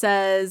Claire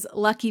says,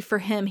 lucky for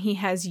him, he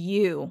has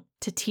you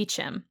to teach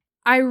him.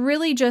 I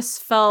really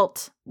just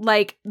felt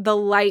like the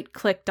light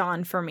clicked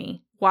on for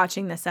me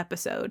watching this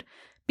episode,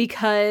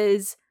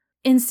 because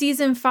in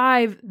season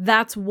 5,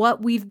 that's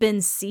what we've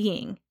been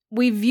seeing.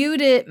 We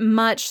viewed it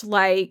much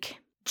like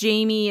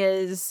Jamie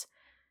is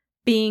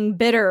being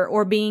bitter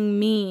or being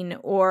mean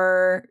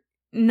or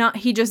not.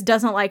 He just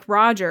doesn't like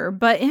Roger.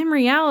 But in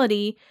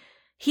reality,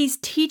 he's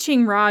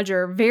teaching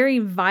Roger very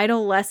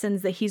vital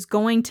lessons that he's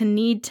going to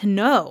need to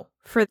know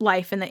for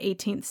life in the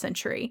 18th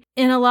century.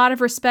 In a lot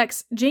of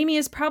respects, Jamie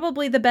is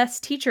probably the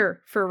best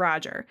teacher for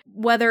Roger,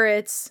 whether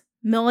it's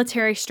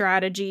military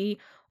strategy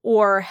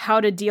or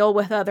how to deal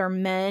with other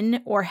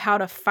men or how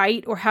to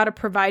fight or how to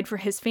provide for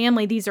his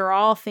family. These are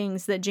all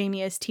things that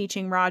Jamie is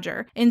teaching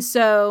Roger. And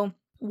so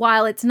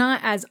while it's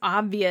not as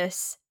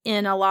obvious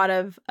in a lot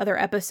of other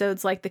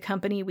episodes like The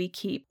Company We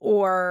Keep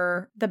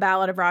or The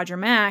Ballad of Roger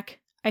Mack,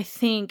 I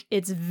think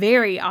it's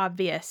very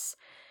obvious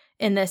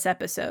in this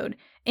episode.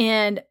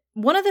 And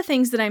one of the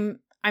things that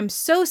I'm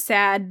so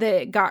sad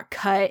that it got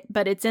cut,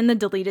 but it's in the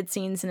deleted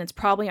scenes and it's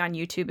probably on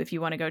YouTube if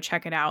you want to go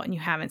check it out and you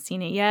haven't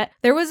seen it yet.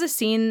 There was a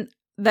scene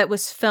that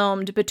was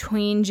filmed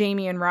between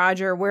Jamie and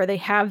Roger where they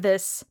have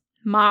this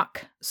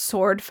mock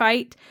sword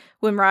fight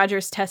when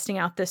Roger's testing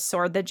out this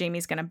sword that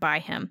Jamie's going to buy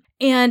him.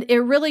 And it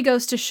really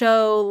goes to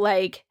show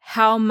like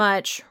how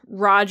much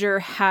Roger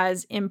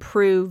has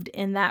improved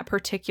in that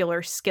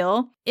particular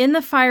skill. In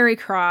the Fiery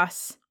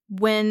Cross,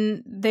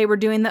 when they were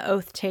doing the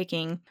oath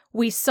taking,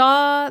 we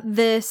saw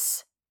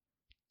this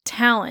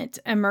talent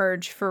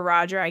emerge for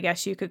Roger, I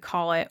guess you could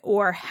call it,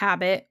 or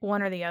habit,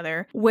 one or the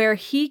other, where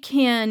he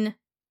can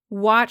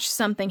watch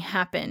something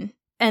happen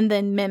and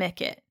then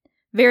mimic it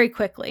very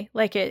quickly.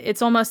 Like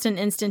it's almost an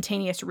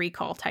instantaneous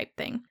recall type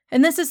thing.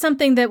 And this is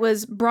something that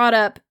was brought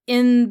up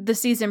in the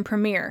season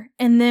premiere.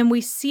 And then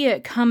we see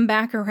it come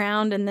back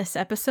around in this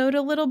episode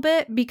a little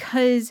bit,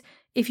 because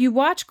if you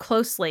watch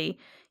closely,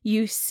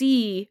 you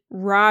see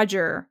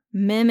Roger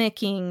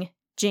mimicking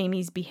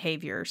Jamie's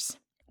behaviors.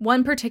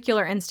 One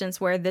particular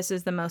instance where this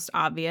is the most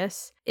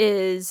obvious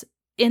is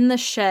in the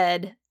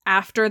shed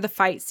after the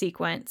fight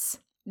sequence.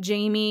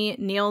 Jamie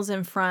kneels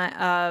in front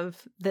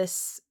of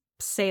this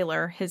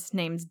sailor. His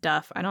name's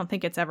Duff. I don't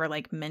think it's ever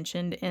like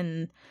mentioned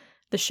in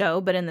the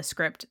show, but in the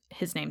script,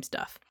 his name's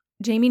Duff.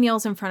 Jamie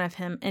kneels in front of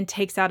him and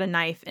takes out a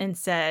knife and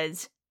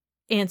says,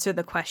 answer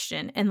the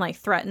question, and like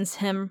threatens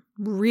him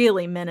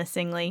really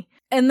menacingly.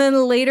 And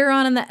then later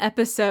on in the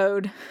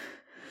episode,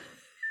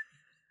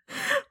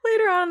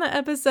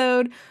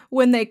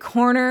 when they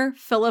corner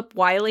Philip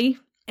Wiley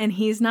and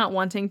he's not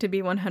wanting to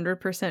be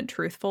 100%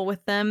 truthful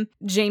with them,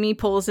 Jamie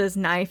pulls his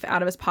knife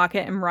out of his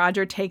pocket and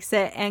Roger takes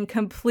it and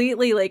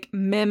completely like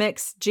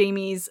mimics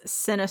Jamie's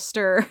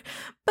sinister.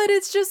 But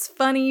it's just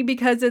funny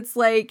because it's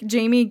like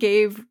Jamie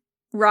gave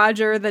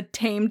Roger the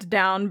tamed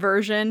down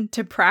version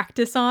to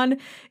practice on.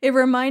 It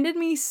reminded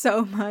me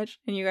so much,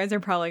 and you guys are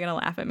probably going to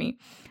laugh at me,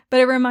 but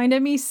it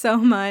reminded me so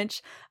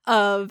much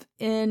of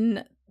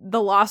in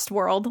The Lost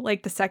World,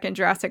 like the second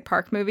Jurassic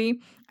Park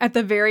movie, at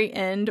the very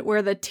end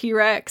where the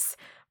T-Rex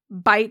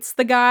bites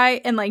the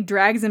guy and like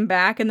drags him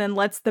back and then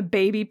lets the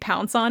baby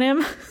pounce on him.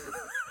 That's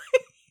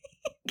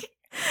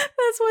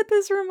what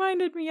this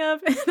reminded me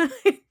of, and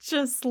I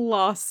just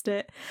lost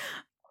it.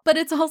 But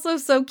it's also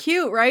so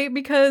cute, right?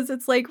 Because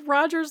it's like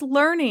Roger's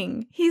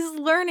learning. He's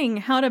learning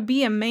how to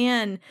be a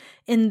man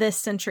in this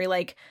century,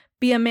 like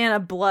be a man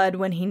of blood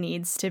when he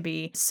needs to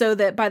be, so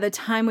that by the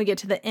time we get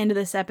to the end of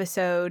this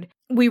episode,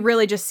 we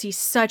really just see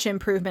such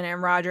improvement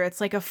in Roger.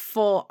 It's like a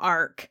full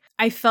arc.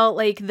 I felt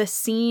like the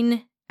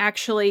scene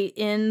actually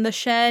in the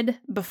shed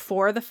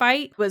before the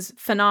fight was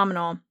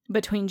phenomenal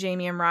between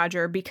Jamie and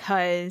Roger,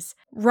 because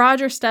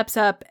Roger steps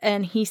up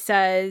and he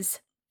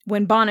says,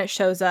 when Bonnet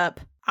shows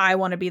up, I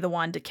want to be the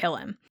one to kill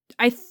him.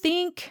 I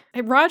think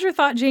Roger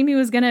thought Jamie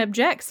was going to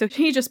object, so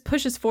he just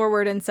pushes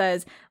forward and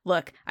says,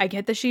 look, I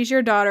get that she's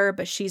your daughter,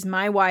 but she's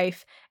my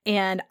wife,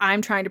 and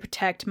I'm trying to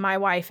protect my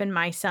wife and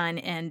my son,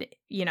 and,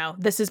 you know,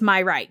 this is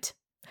my right.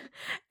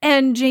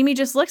 And Jamie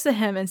just looks at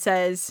him and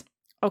says,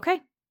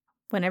 okay,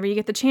 whenever you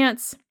get the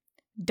chance,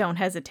 don't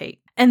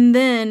hesitate. And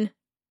then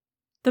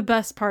the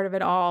best part of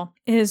it all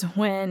is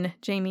when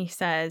Jamie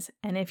says,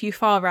 and if you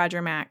fall,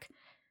 Roger Mack,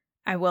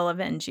 I will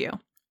avenge you.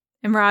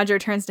 And Roger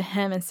turns to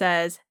him and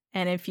says,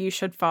 and if you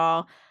should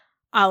fall,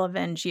 I'll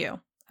avenge you.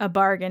 A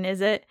bargain,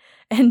 is it?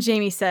 And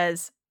Jamie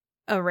says,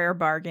 a rare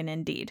bargain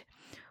indeed.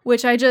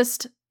 Which I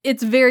just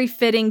it's very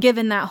fitting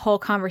given that whole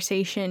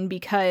conversation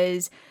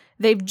because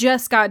they've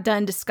just got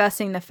done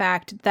discussing the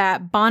fact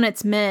that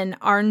Bonnet's men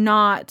are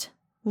not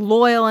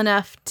loyal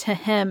enough to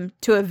him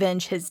to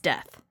avenge his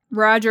death.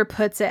 Roger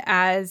puts it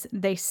as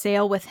they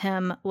sail with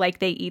him like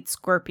they eat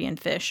scorpion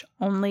fish,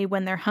 only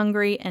when they're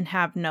hungry and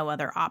have no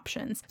other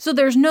options. So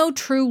there's no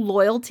true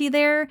loyalty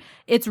there.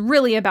 It's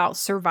really about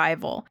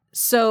survival.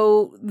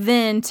 So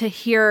then to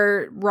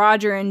hear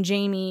Roger and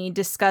Jaime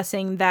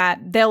discussing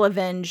that they'll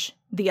avenge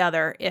the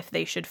other if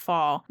they should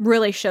fall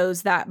really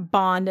shows that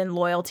bond and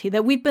loyalty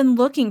that we've been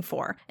looking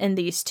for in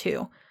these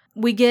two.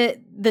 We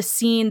get the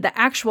scene, the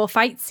actual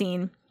fight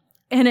scene,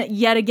 and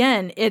yet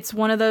again, it's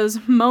one of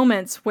those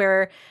moments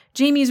where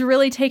Jaime's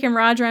really taken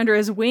Roger under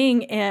his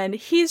wing and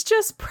he's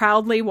just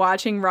proudly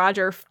watching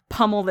Roger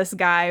pummel this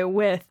guy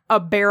with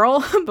a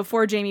barrel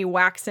before Jaime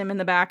whacks him in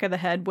the back of the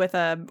head with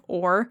a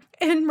oar.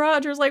 And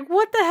Roger's like,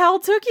 what the hell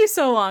took you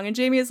so long? And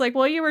Jaime is like,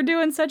 well, you were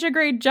doing such a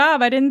great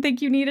job. I didn't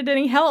think you needed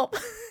any help.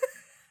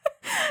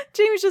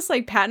 Jaime's just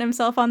like patting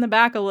himself on the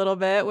back a little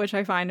bit, which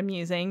I find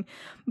amusing.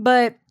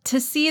 But to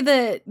see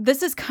that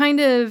this is kind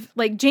of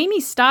like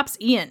Jaime stops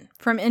Ian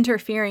from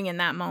interfering in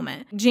that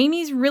moment.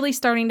 Jaime's really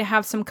starting to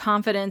have some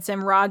confidence in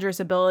Roger's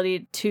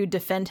ability to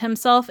defend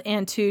himself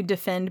and to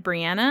defend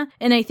Brianna.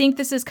 And I think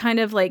this is kind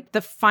of like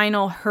the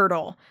final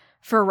hurdle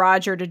for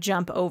Roger to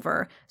jump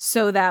over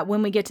so that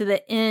when we get to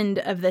the end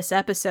of this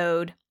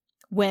episode,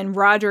 when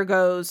Roger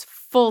goes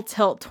full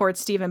tilt towards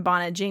Stephen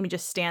Bonnet, Jaime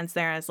just stands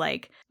there and is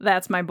like,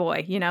 that's my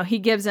boy. You know, he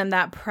gives him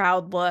that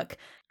proud look.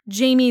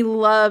 Jaime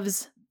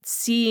loves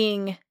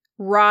seeing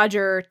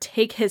Roger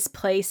take his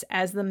place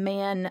as the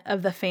man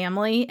of the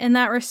family in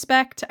that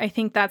respect. I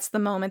think that's the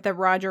moment that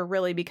Roger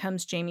really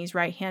becomes Jaime's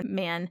right-hand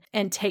man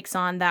and takes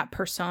on that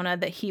persona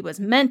that he was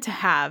meant to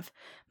have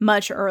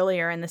much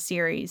earlier in the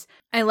series.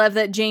 I love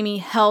that Jaime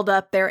held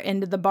up their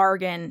end of the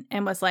bargain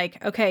and was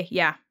like, okay,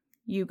 yeah,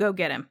 you go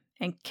get him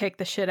and kick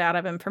the shit out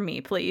of him for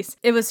me, please.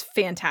 It was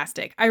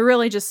fantastic. I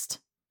really just,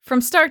 from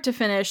start to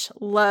finish,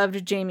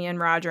 loved Jaime and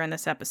Roger in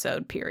this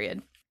episode,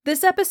 period.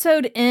 This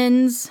episode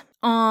ends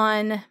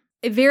on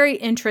a very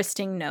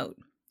interesting note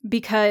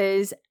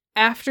because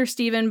after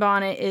Stephen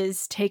Bonnet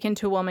is taken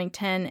to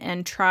Wilmington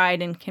and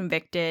tried and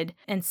convicted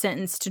and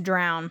sentenced to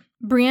drown,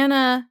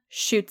 Brianna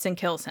shoots and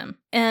kills him.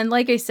 And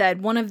like I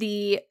said, one of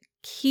the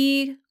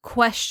key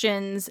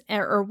questions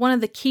or one of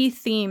the key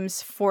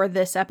themes for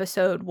this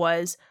episode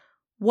was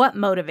what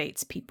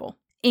motivates people?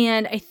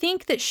 And I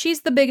think that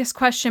she's the biggest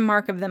question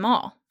mark of them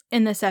all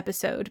in this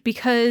episode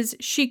because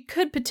she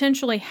could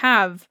potentially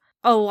have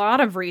a lot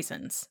of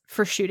reasons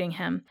for shooting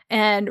him.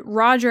 And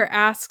Roger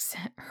asks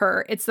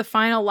her, it's the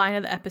final line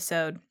of the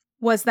episode,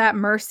 was that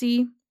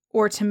mercy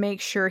or to make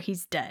sure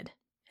he's dead?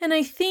 And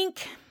I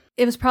think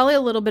it was probably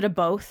a little bit of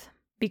both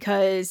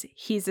because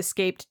he's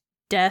escaped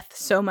death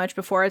so much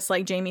before. It's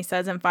like Jaime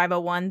says in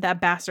 501,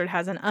 that bastard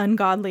has an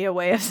ungodly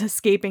way of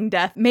escaping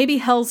death. Maybe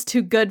hell's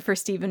too good for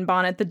Stephen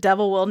Bonnet. The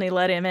devil will not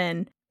let him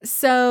in.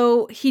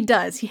 So he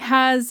does. He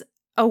has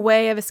a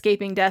way of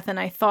escaping death. And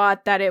I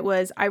thought that it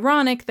was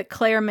ironic that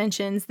Claire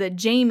mentions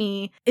that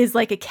Jaime is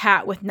like a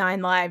cat with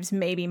 9 lives,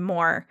 maybe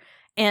more.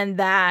 And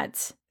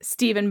that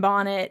Stephen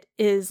Bonnet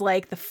is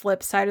like the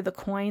flip side of the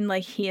coin.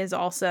 Like he is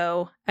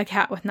also a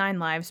cat with 9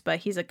 lives, but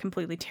he's a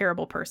completely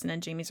terrible person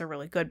and Jaime's a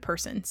really good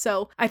person.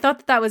 So I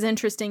thought that was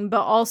interesting,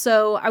 but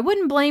also I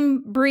wouldn't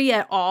blame Bri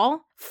at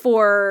all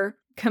for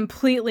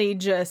completely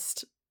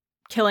just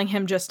killing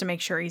him just to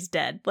make sure he's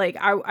dead. Like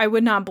I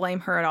would not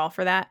blame her at all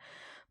for that.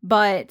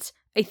 But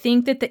I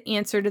think that the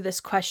answer to this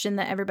question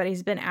that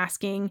everybody's been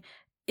asking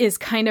is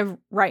kind of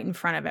right in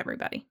front of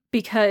everybody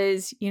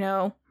because, you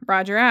know,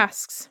 Roger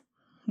asks,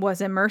 was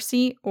it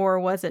mercy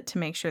or was it to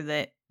make sure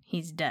that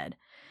he's dead?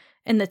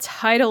 And the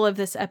title of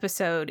this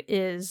episode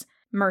is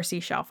Mercy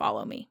Shall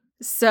Follow Me.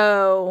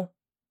 So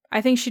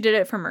I think she did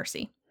it for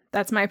mercy.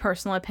 That's my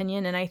personal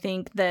opinion. And I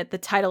think that the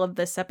title of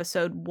this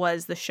episode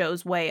was the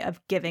show's way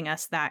of giving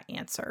us that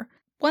answer.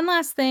 One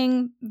last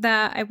thing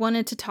that I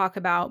wanted to talk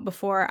about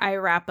before I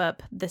wrap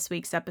up this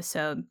week's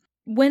episode.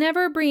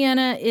 Whenever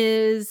Brianna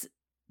is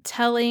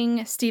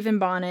telling Stephen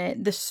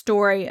Bonnet the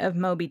story of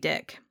Moby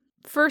Dick,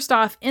 first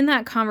off, in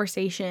that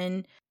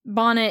conversation,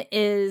 Bonnet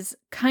is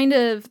kind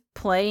of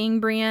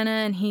playing Brianna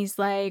and he's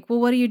like, well,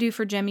 what do you do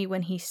for Jemmy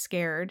when he's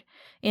scared?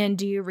 And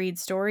do you read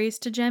stories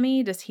to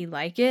Jemmy? Does he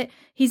like it?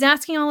 He's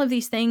asking all of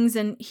these things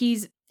and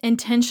he's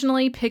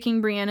intentionally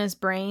picking Brianna's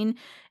brain.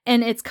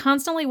 And it's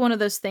constantly one of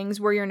those things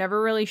where you're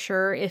never really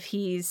sure if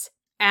he's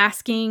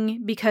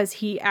asking because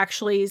he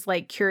actually is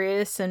like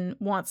curious and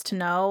wants to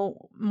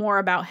know more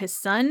about his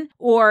son,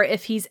 or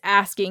if he's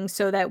asking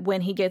so that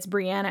when he gets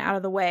Brianna out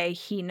of the way,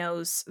 he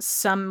knows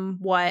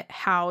somewhat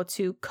how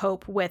to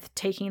cope with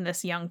taking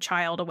this young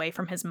child away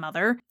from his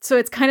mother. So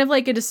it's kind of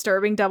like a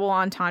disturbing double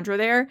entendre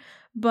there.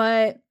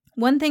 But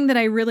One thing that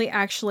I really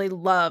actually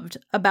loved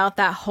about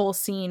that whole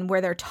scene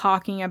where they're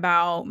talking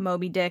about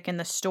Moby Dick and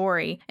the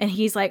story, and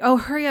he's like, oh,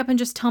 hurry up and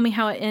just tell me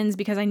how it ends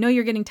because I know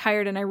you're getting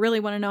tired and I really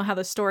want to know how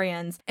the story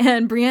ends.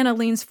 And Brianna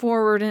leans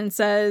forward and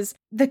says,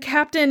 the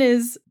captain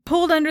is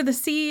pulled under the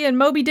sea and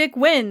Moby Dick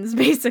wins,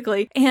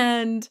 basically.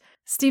 And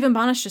Stephen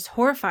Bonnet's just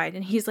horrified.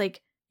 And he's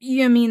like,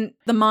 you mean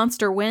the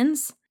monster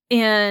wins?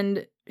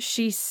 And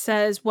she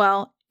says,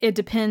 well, it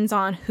depends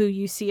on who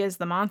you see as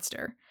the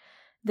monster.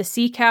 The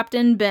sea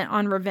captain bent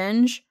on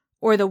revenge,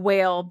 or the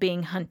whale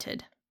being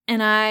hunted.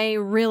 And I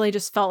really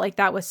just felt like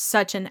that was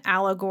such an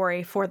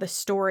allegory for the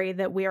story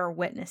that we are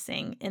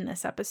witnessing in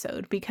this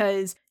episode,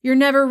 because you're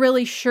never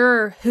really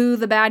sure who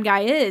the bad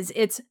guy is.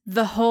 It's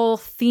the whole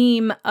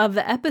theme of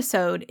the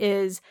episode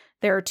is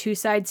there are two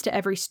sides to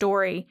every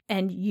story,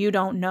 and you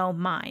don't know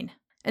mine.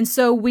 And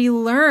so we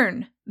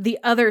learn the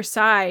other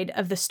side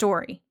of the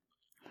story.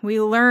 We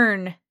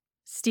learn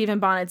Stephen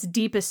Bonnet's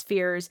deepest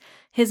fears,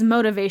 his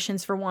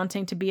motivations for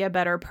wanting to be a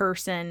better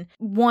person,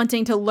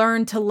 wanting to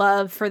learn to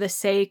love for the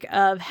sake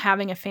of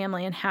having a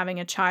family and having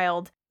a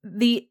child.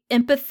 The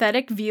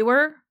empathetic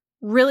viewer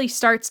really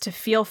starts to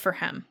feel for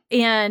him.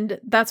 And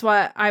that's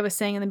what I was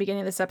saying in the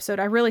beginning of this episode.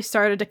 I really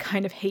started to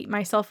kind of hate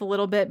myself a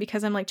little bit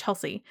because I'm like,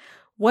 Chelsea,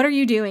 what are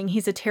you doing?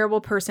 He's a terrible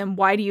person.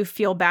 Why do you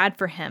feel bad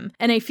for him?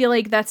 And I feel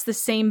like that's the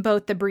same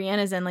boat that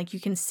Brianna's in. Like, you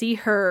can see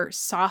her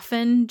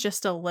soften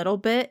just a little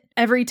bit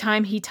every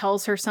time he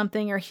tells her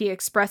something or he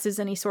expresses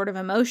any sort of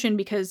emotion,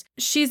 because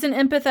she's an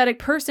empathetic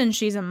person.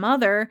 She's a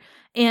mother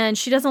and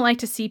she doesn't like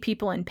to see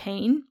people in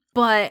pain.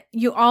 But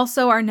you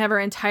also are never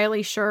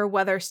entirely sure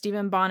whether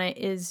Stephen Bonnet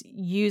is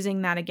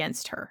using that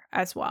against her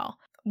as well.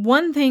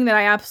 One thing that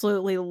I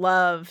absolutely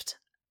loved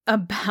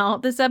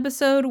about this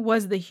episode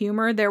was the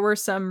humor. There were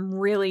some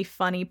really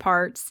funny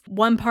parts.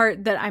 One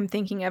part that I'm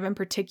thinking of in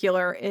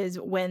particular is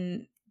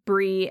when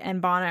Bree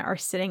and Bonnet are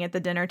sitting at the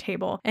dinner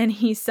table and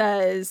he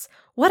says,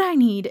 what I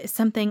need is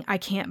something I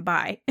can't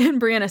buy. And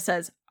Brianna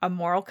says, a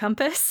moral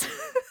compass.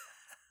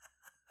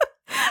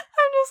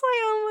 I'm just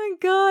like, oh my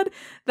God,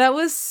 that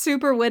was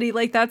super witty.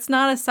 Like, that's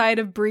not a side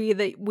of Bree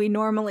that we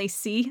normally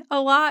see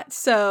a lot.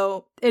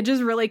 So it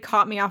just really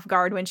caught me off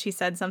guard when she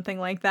said something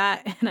like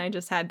that. And I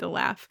just had to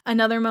laugh.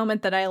 Another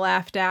moment that I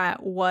laughed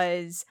at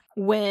was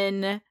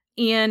when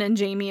Ian and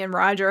Jamie and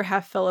Roger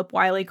have Philip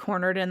Wiley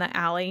cornered in the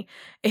alley.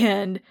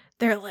 And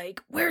they're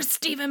like, where's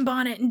Stephen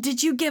Bonnet? And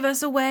did you give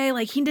us away?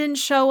 Like, he didn't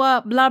show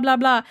up, blah, blah,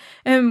 blah.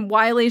 And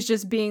Wiley's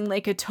just being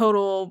like a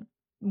total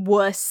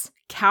wuss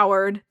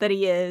coward that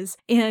he is.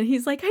 And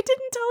he's like, I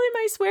didn't tell him,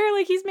 I swear,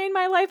 like, he's made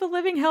my life a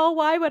living hell.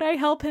 Why would I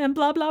help him?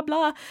 Blah, blah,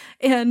 blah.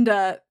 And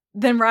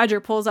then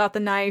Roger pulls out the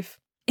knife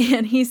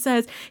and he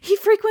says, he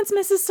frequents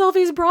Mrs.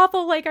 Sylvie's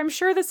brothel. Like, I'm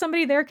sure that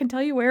somebody there can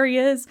tell you where he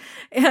is.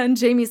 And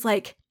Jamie's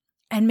like,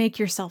 and make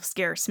yourself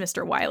scarce,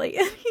 Mr. Wiley.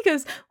 And he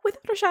goes,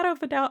 without a shadow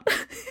of a doubt,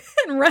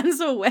 and runs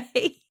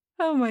away.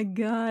 Oh my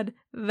God.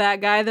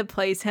 That guy that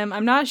plays him,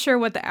 I'm not sure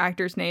what the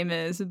actor's name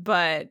is,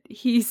 but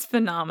he's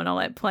phenomenal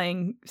at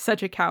playing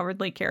such a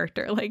cowardly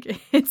character. Like,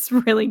 it's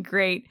really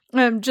great.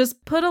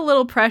 Just put a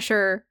little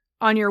pressure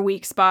on your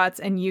weak spots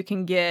and you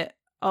can go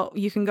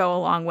a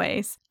long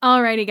ways.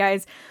 Alrighty,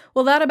 guys.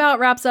 Well, that about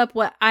wraps up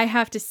what I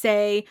have to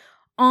say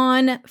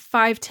on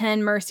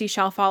 510 Mercy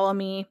Shall Follow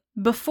Me.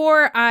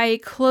 Before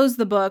I close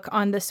the book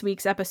on this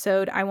week's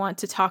episode, I want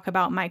to talk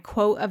about my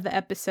quote of the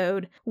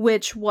episode,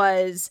 which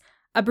was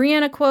a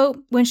Brianna quote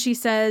when she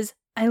says,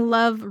 I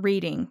love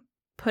reading,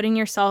 putting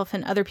yourself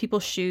in other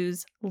people's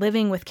shoes,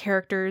 living with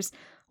characters,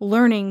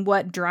 learning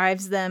what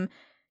drives them.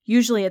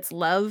 Usually it's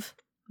love,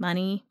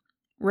 money,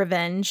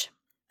 revenge.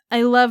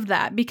 I love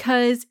that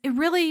because it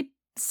really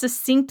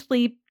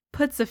succinctly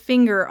puts a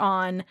finger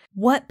on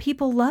what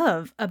people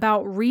love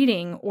about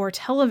reading or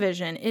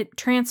television. It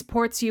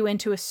transports you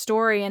into a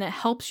story and it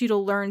helps you to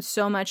learn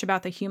so much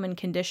about the human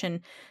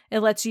condition. It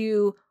lets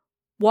you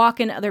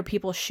walk in other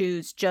people's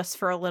shoes just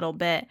for a little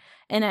bit.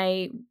 And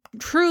I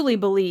truly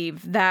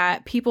believe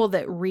that people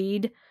that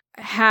read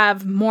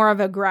have more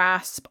of a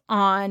grasp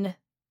on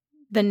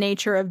the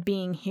nature of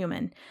being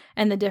human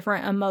and the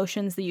different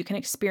emotions that you can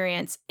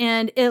experience.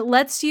 And it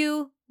lets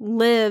you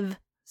live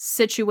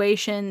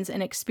situations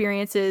and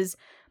experiences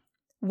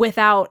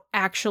without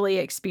actually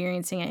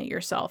experiencing it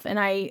yourself. And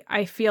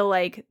I feel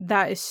like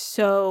that is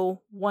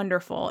so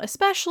wonderful,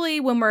 especially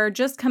when we're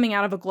just coming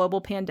out of a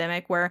global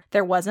pandemic where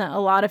there wasn't a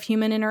lot of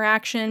human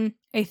interaction.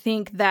 I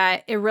think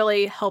that it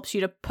really helps you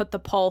to put the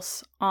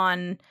pulse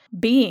on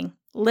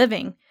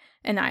living.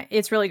 And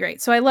it's really great.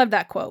 So I love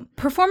that quote.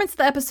 Performance of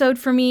the episode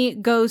for me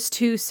goes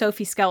to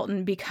Sophie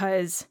Skelton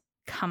because,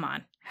 come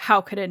on,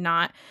 how could it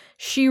not?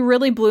 She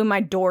really blew my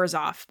doors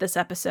off this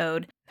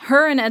episode.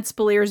 Her and Ed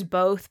Speleers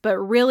both, but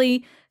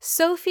really,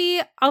 Sophie,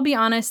 I'll be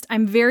honest,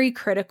 I'm very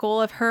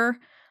critical of her.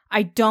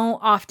 I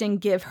don't often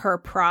give her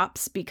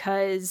props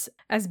because,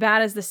 as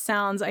bad as this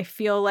sounds, I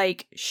feel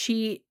like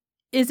she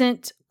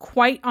isn't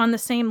quite on the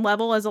same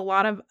level as a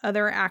lot of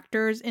other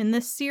actors in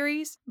this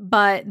series.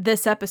 But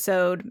this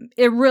episode,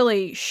 it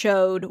really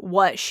showed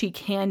what she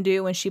can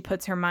do when she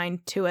puts her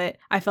mind to it.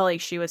 I felt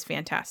like she was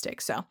fantastic.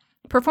 So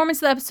performance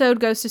of the episode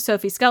goes to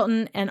Sophie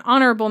Skelton, an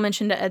honorable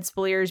mention to Ed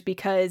Speleers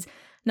because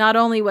not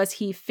only was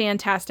he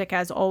fantastic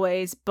as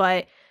always,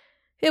 but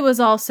it was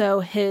also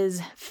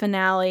his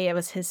finale. It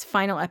was his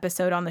final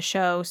episode on the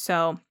show,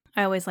 so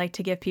I always like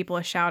to give people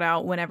a shout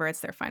out whenever it's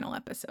their final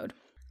episode.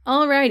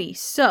 Alrighty,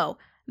 so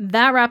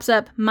that wraps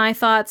up my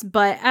thoughts,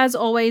 but as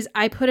always,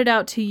 I put it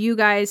out to you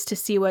guys to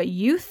see what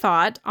you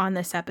thought on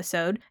this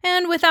episode.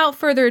 And without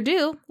further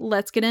ado,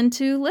 let's get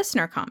into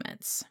listener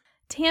comments.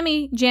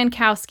 Tammy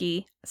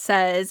Jankowski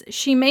says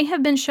she may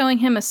have been showing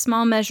him a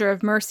small measure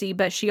of mercy,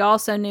 but she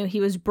also knew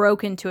he was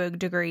broken to a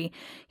degree.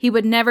 He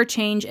would never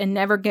change and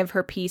never give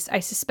her peace.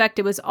 I suspect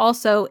it was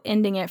also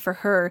ending it for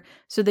her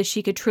so that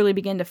she could truly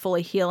begin to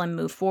fully heal and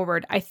move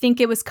forward. I think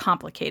it was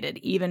complicated,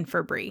 even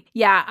for Bree.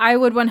 Yeah, I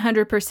would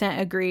 100%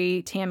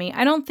 agree, Tammy.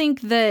 I don't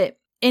think that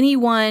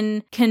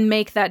anyone can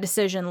make that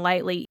decision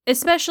lightly,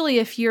 especially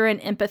if you're an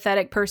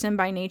empathetic person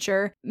by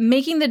nature.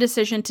 Making the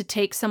decision to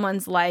take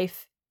someone's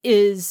life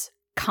is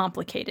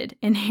complicated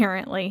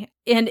inherently.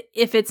 And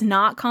if it's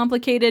not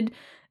complicated,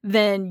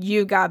 then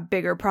you got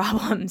bigger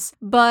problems.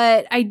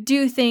 But I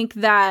do think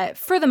that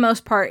for the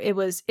most part, it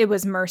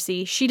was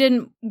mercy. She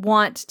didn't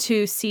want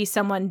to see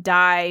someone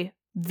die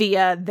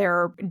via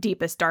their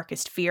deepest,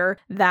 darkest fear.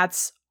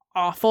 That's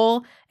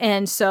awful.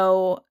 And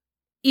so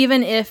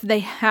even if they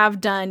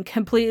have done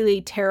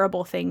completely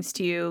terrible things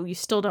to you, you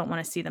still don't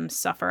want to see them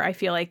suffer. I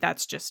feel like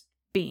that's just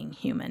being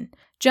human.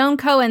 Joan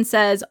Cohen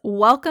says,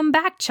 "Welcome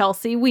back,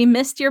 Chelsea. We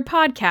missed your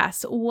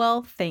podcast."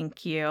 Well,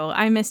 thank you.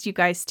 I missed you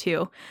guys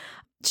too.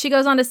 She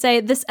goes on to say,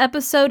 "This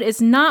episode is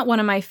not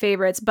one of my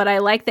favorites, but I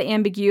like the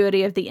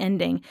ambiguity of the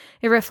ending.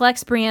 It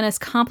reflects Brianna's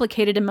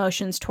complicated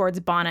emotions towards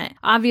Bonnet.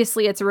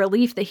 Obviously, it's a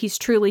relief that he's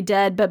truly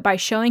dead, but by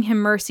showing him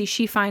mercy,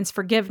 she finds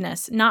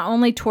forgiveness, not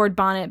only toward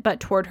Bonnet,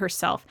 but toward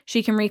herself.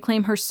 She can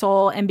reclaim her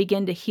soul and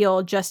begin to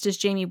heal just as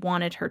Jamie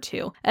wanted her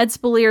to. Ed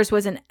Speleers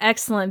was an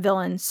excellent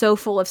villain, so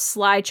full of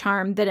sly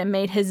charm that it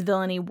made his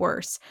villainy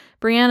worse.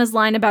 Brianna's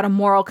line about a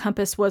moral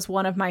compass was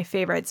one of my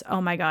favorites. Oh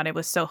my God, it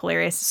was so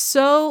hilarious.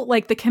 So,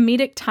 the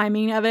comedic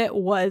timing of it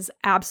was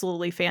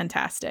absolutely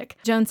fantastic."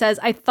 Joan says,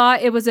 "I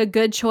thought it was a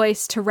good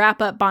choice to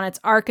wrap up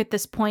Bonnet's arc at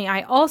this point.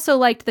 I also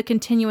liked the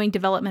continuing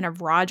development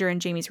of Roger and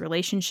Jamie's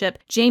relationship.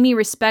 Jamie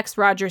respects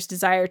Roger's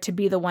desire to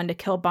be the one to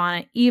kill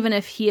Bonnet, even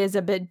if he is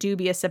a bit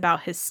dubious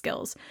about his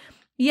skills."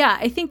 Yeah,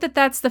 I think that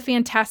that's the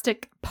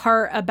fantastic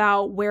part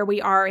about where we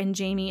are in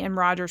Jamie and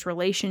Roger's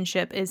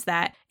relationship is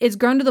that it's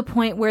grown to the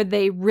point where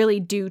they really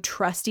do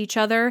trust each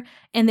other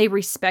and they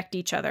respect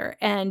each other.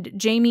 And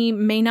Jamie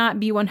may not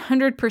be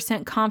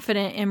 100%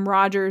 confident in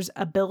Roger's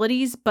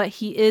abilities, but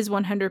he is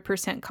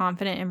 100%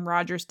 confident in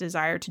Roger's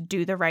desire to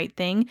do the right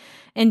thing.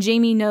 And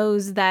Jamie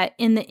knows that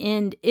in the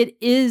end, it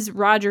is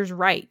Roger's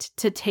right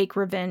to take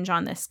revenge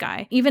on this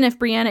guy. Even if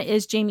Brianna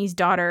is Jamie's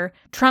daughter,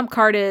 trump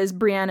card is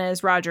Brianna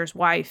is Roger's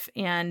wife.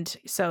 And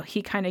so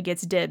he kind of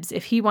gets dibs.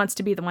 If he wants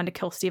to be the one to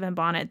kill Stephen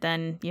Bonnet,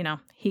 then,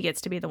 he gets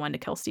to be the one to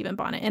kill Stephen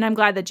Bonnet. And I'm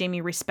glad that Jamie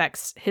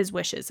respects his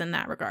wishes in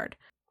that regard.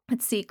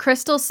 Let's see.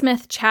 Crystal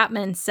Smith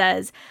Chapman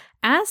says,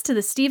 "As to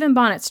the Stephen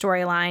Bonnet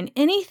storyline,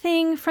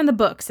 anything from the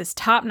books is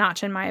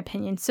top-notch in my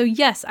opinion. So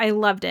yes, I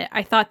loved it.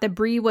 I thought that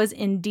Bree was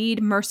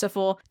indeed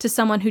merciful to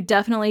someone who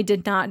definitely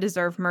did not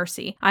deserve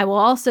mercy. I will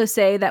also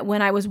say that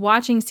when I was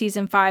watching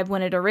season 5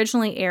 when it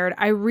originally aired,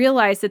 I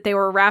realized that they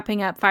were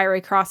wrapping up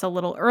Fiery Cross a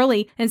little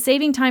early and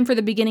saving time for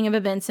the beginning of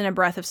events in A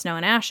Breath of Snow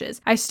and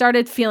Ashes. I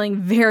started feeling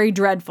very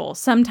dreadful,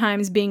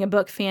 sometimes being a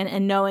book fan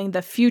and knowing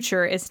the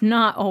future is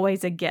not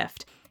always a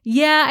gift."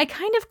 Yeah, I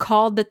kind of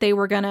called that they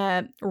were going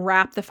to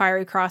wrap the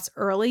Fiery Cross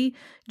early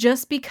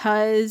just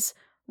because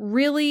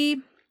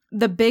really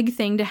the big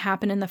thing to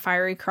happen in the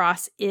Fiery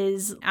Cross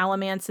is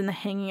Alamance and the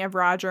hanging of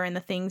Roger and the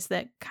things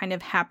that kind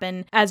of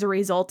happen as a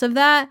result of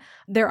that.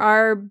 There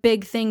are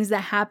big things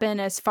that happen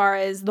as far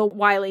as the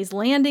Wiley's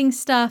Landing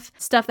stuff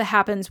that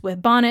happens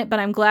with Bonnet, but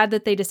I'm glad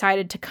that they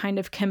decided to kind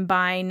of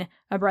combine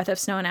A Breath of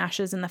Snow and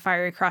Ashes and the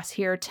Fiery Cross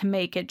here to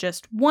make it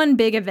just one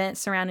big event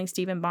surrounding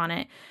Stephen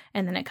Bonnet,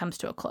 and then it comes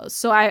to a close.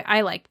 So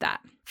I liked that.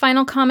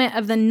 Final comment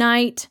of the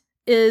night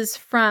is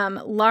from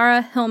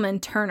Lara Hillman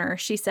Turner.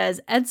 She says,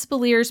 "Ed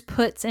Speleers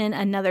puts in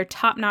another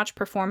top-notch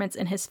performance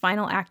in his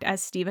final act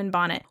as Stephen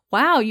Bonnet."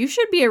 Wow, you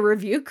should be a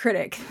review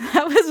critic.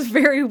 That was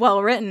very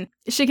well written.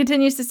 She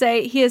continues to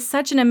say, "He is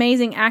such an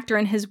amazing actor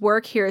and his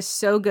work here is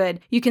so good.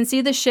 You can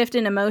see the shift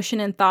in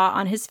emotion and thought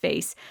on his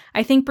face.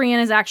 I think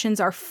Brianna's actions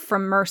are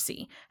from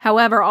mercy,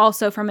 however,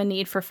 also from a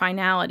need for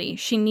finality.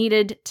 She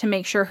needed to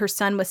make sure her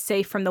son was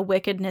safe from the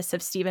wickedness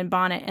of Stephen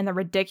Bonnet and the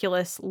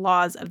ridiculous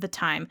laws of the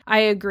time." I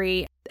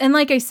agree. And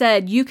like I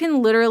said, you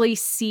can literally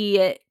see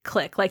it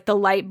click, like the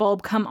light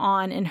bulb come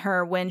on in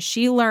her when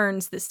she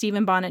learns that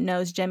Stephen Bonnet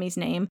knows Jemmy's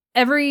name.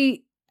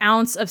 Every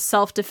ounce of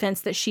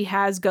self-defense that she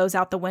has goes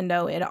out the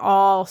window. It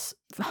all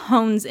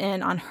hones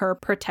in on her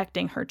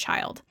protecting her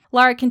child.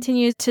 Lara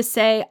continues to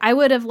say, I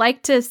would have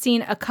liked to have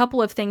seen a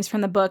couple of things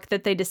from the book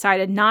that they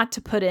decided not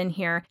to put in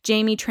here.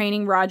 Jamie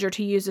training Roger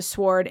to use a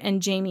sword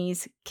and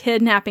Jamie's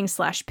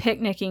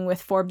kidnapping/picnicking with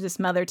Forbes'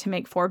 mother to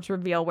make Forbes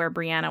reveal where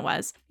Brianna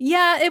was.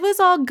 Yeah, it was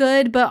all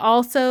good, but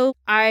also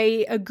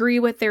I agree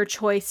with their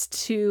choice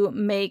to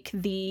make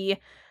the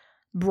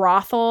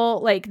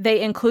brothel, like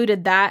they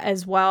included that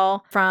as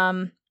well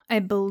from, I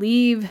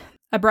believe,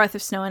 A Breath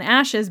of Snow and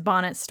Ashes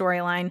Bonnet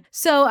storyline.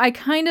 So I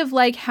kind of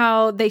like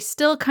how they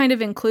still kind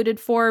of included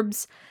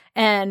Forbes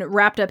and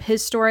wrapped up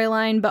his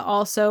storyline, but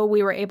also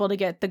we were able to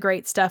get the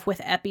great stuff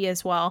with Epi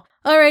as well.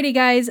 Alrighty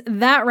guys,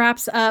 that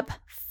wraps up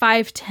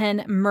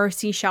 510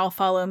 Mercy Shall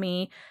Follow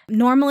Me.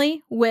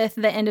 Normally, with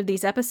the end of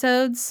these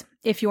episodes,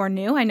 if you're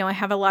new, I know I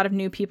have a lot of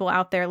new people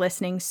out there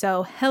listening,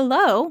 so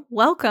hello,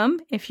 welcome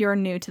if you're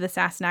new to the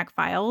Sassenach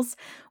Files.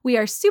 We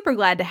are super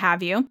glad to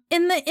have you.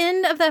 In the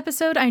end of the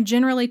episode, I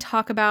generally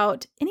talk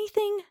about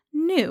anything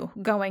new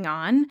going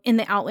on in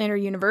the Outlander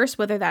universe,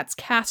 whether that's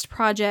cast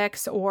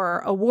projects or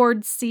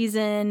awards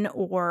season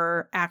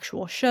or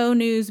actual show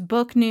news,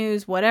 book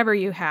news, whatever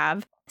you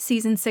have.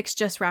 Season 6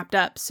 just wrapped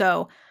up,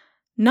 so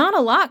not a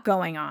lot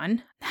going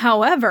on.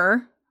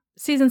 However,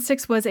 Season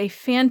 6 was a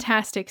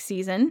fantastic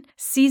season.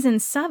 Season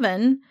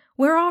 7,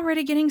 we're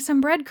already getting some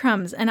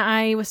breadcrumbs. And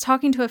I was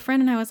talking to a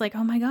friend and I was like,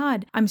 oh my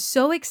God, I'm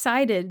so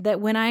excited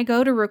that when I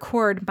go to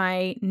record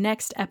my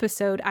next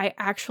episode, I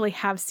actually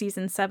have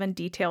Season 7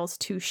 details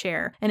to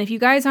share. And if you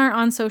guys aren't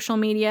on social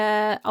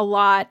media a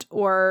lot,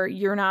 or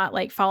you're not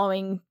like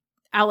following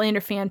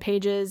Outlander fan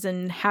pages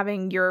and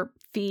having your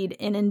feed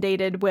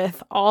inundated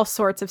with all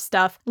sorts of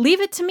stuff,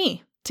 leave it to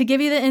me to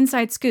give you the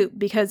inside scoop,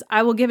 because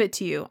I will give it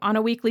to you on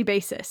a weekly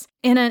basis.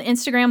 In an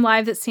Instagram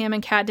live that Sam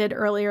and Kat did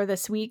earlier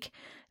this week,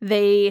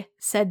 they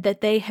said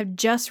that they have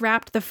just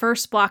wrapped the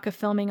first block of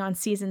filming on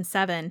Season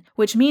 7,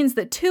 which means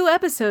that 2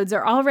 episodes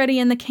are already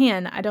in the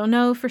can. I don't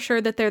know for sure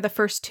that they're the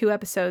first 2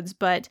 episodes,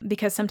 but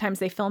because sometimes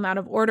they film out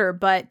of order,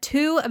 but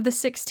 2 of the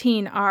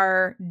 16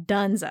 are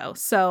donezo.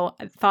 So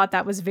I thought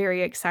that was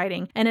very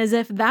exciting. And as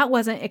if that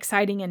wasn't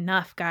exciting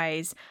enough,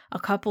 guys, a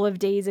couple of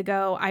days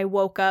ago, I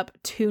woke up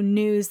to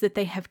news that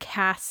they have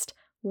cast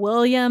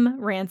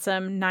William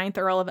Ransom, 9th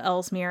Earl of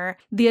Ellesmere.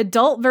 The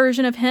adult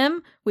version of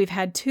him, we've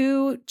had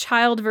 2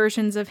 child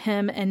versions of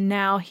him, and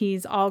now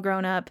he's all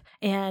grown up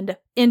and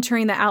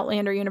entering the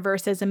Outlander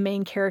universe as a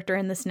main character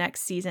in this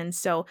next season.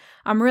 So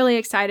I'm really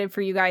excited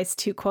for you guys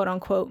to quote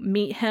unquote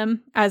meet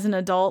him as an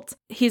adult.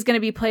 He's going to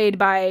be played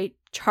by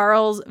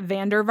Charles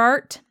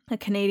Vandervaart, a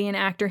Canadian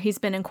actor. He's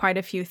been in quite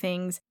a few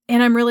things,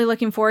 and I'm really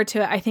looking forward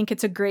to it. I think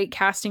it's a great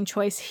casting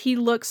choice. He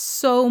looks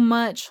so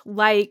much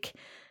like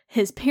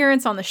his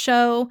parents on the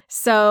show,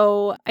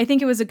 so I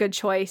think it was a good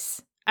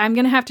choice. I'm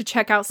going to have to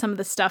check out some of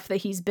the stuff that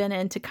he's been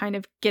in to kind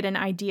of get an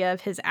idea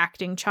of his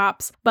acting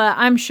chops, but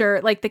I'm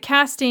sure, like, the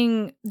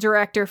casting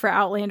director for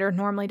Outlander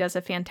normally does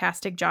a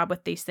fantastic job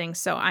with these things,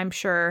 so I'm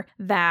sure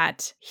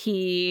that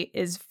he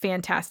is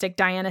fantastic.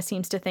 Diana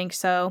seems to think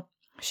so.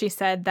 She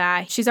said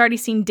that she's already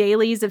seen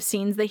dailies of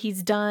scenes that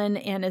he's done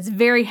and is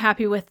very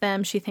happy with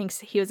them. She thinks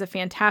he was a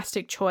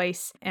fantastic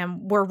choice.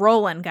 And we're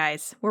rolling,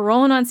 guys. We're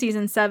rolling on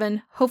Season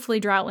 7.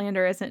 Hopefully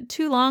Droughtlander isn't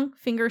too long.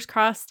 Fingers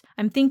crossed.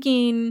 I'm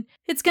thinking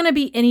it's going to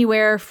be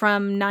anywhere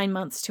from 9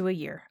 months to a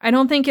year. I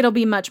don't think it'll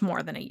be much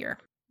more than a year.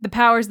 The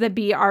powers that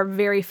be are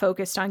very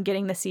focused on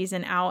getting the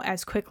season out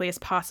as quickly as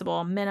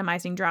possible,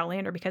 minimizing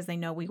Droughtlander because they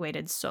know we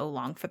waited so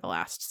long for the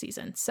last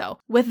season. So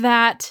with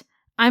that,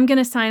 I'm going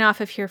to sign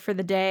off of here for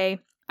the day.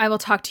 I will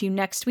talk to you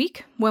next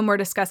week when we're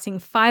discussing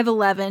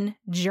 511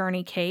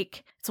 Journey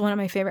Cake. It's one of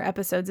my favorite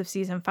episodes of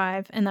Season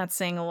 5, and that's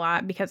saying a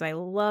lot because I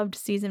loved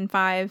Season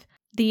 5.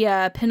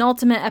 The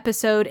penultimate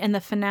episode and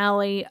the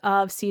finale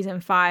of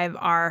Season 5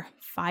 are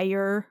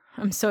fire.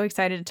 I'm so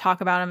excited to talk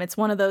about them. It's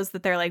one of those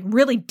that they're like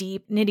really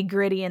deep, nitty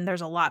gritty, and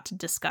there's a lot to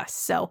discuss.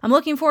 So I'm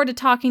looking forward to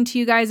talking to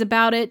you guys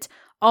about it.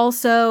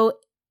 Also,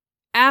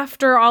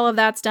 after all of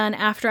that's done,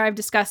 after I've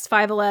discussed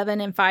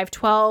 511 and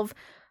 512,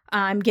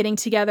 I'm getting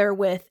together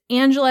with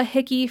Angela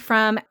Hickey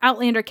from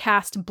Outlander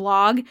Cast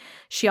blog.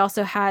 She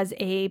also has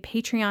a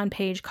Patreon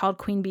page called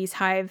Queen Bee's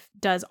Hive,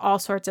 does all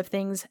sorts of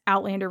things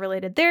Outlander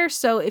related there.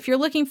 So if you're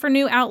looking for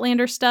new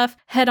Outlander stuff,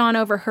 head on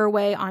over her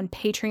way on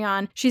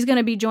Patreon. She's going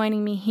to be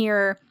joining me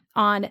here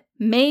on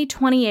May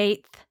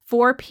 28th,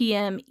 4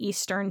 p.m.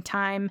 Eastern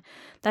Time.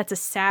 That's a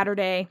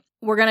Saturday.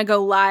 We're going to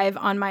go live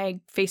on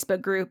my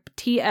Facebook group,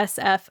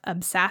 TSF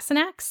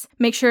Obsassenachs.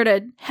 Make sure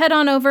to head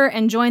on over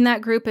and join that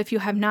group if you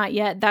have not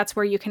yet. That's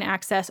where you can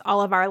access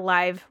all of our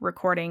live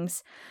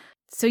recordings.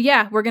 So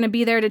yeah, we're going to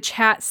be there to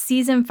chat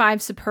Season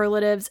 5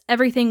 superlatives,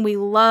 everything we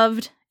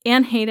loved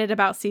and hated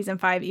about Season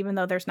 5, even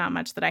though there's not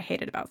much that I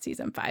hated about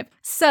Season 5.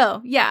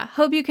 So yeah,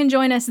 hope you can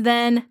join us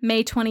then,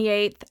 May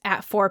 28th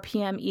at 4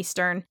 p.m.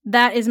 Eastern.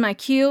 That is my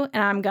cue,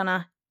 and I'm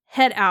gonna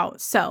head out.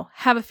 So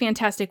have a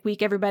fantastic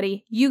week,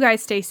 everybody. You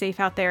guys stay safe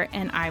out there,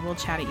 and I will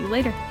chat at you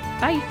later.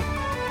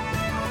 Bye.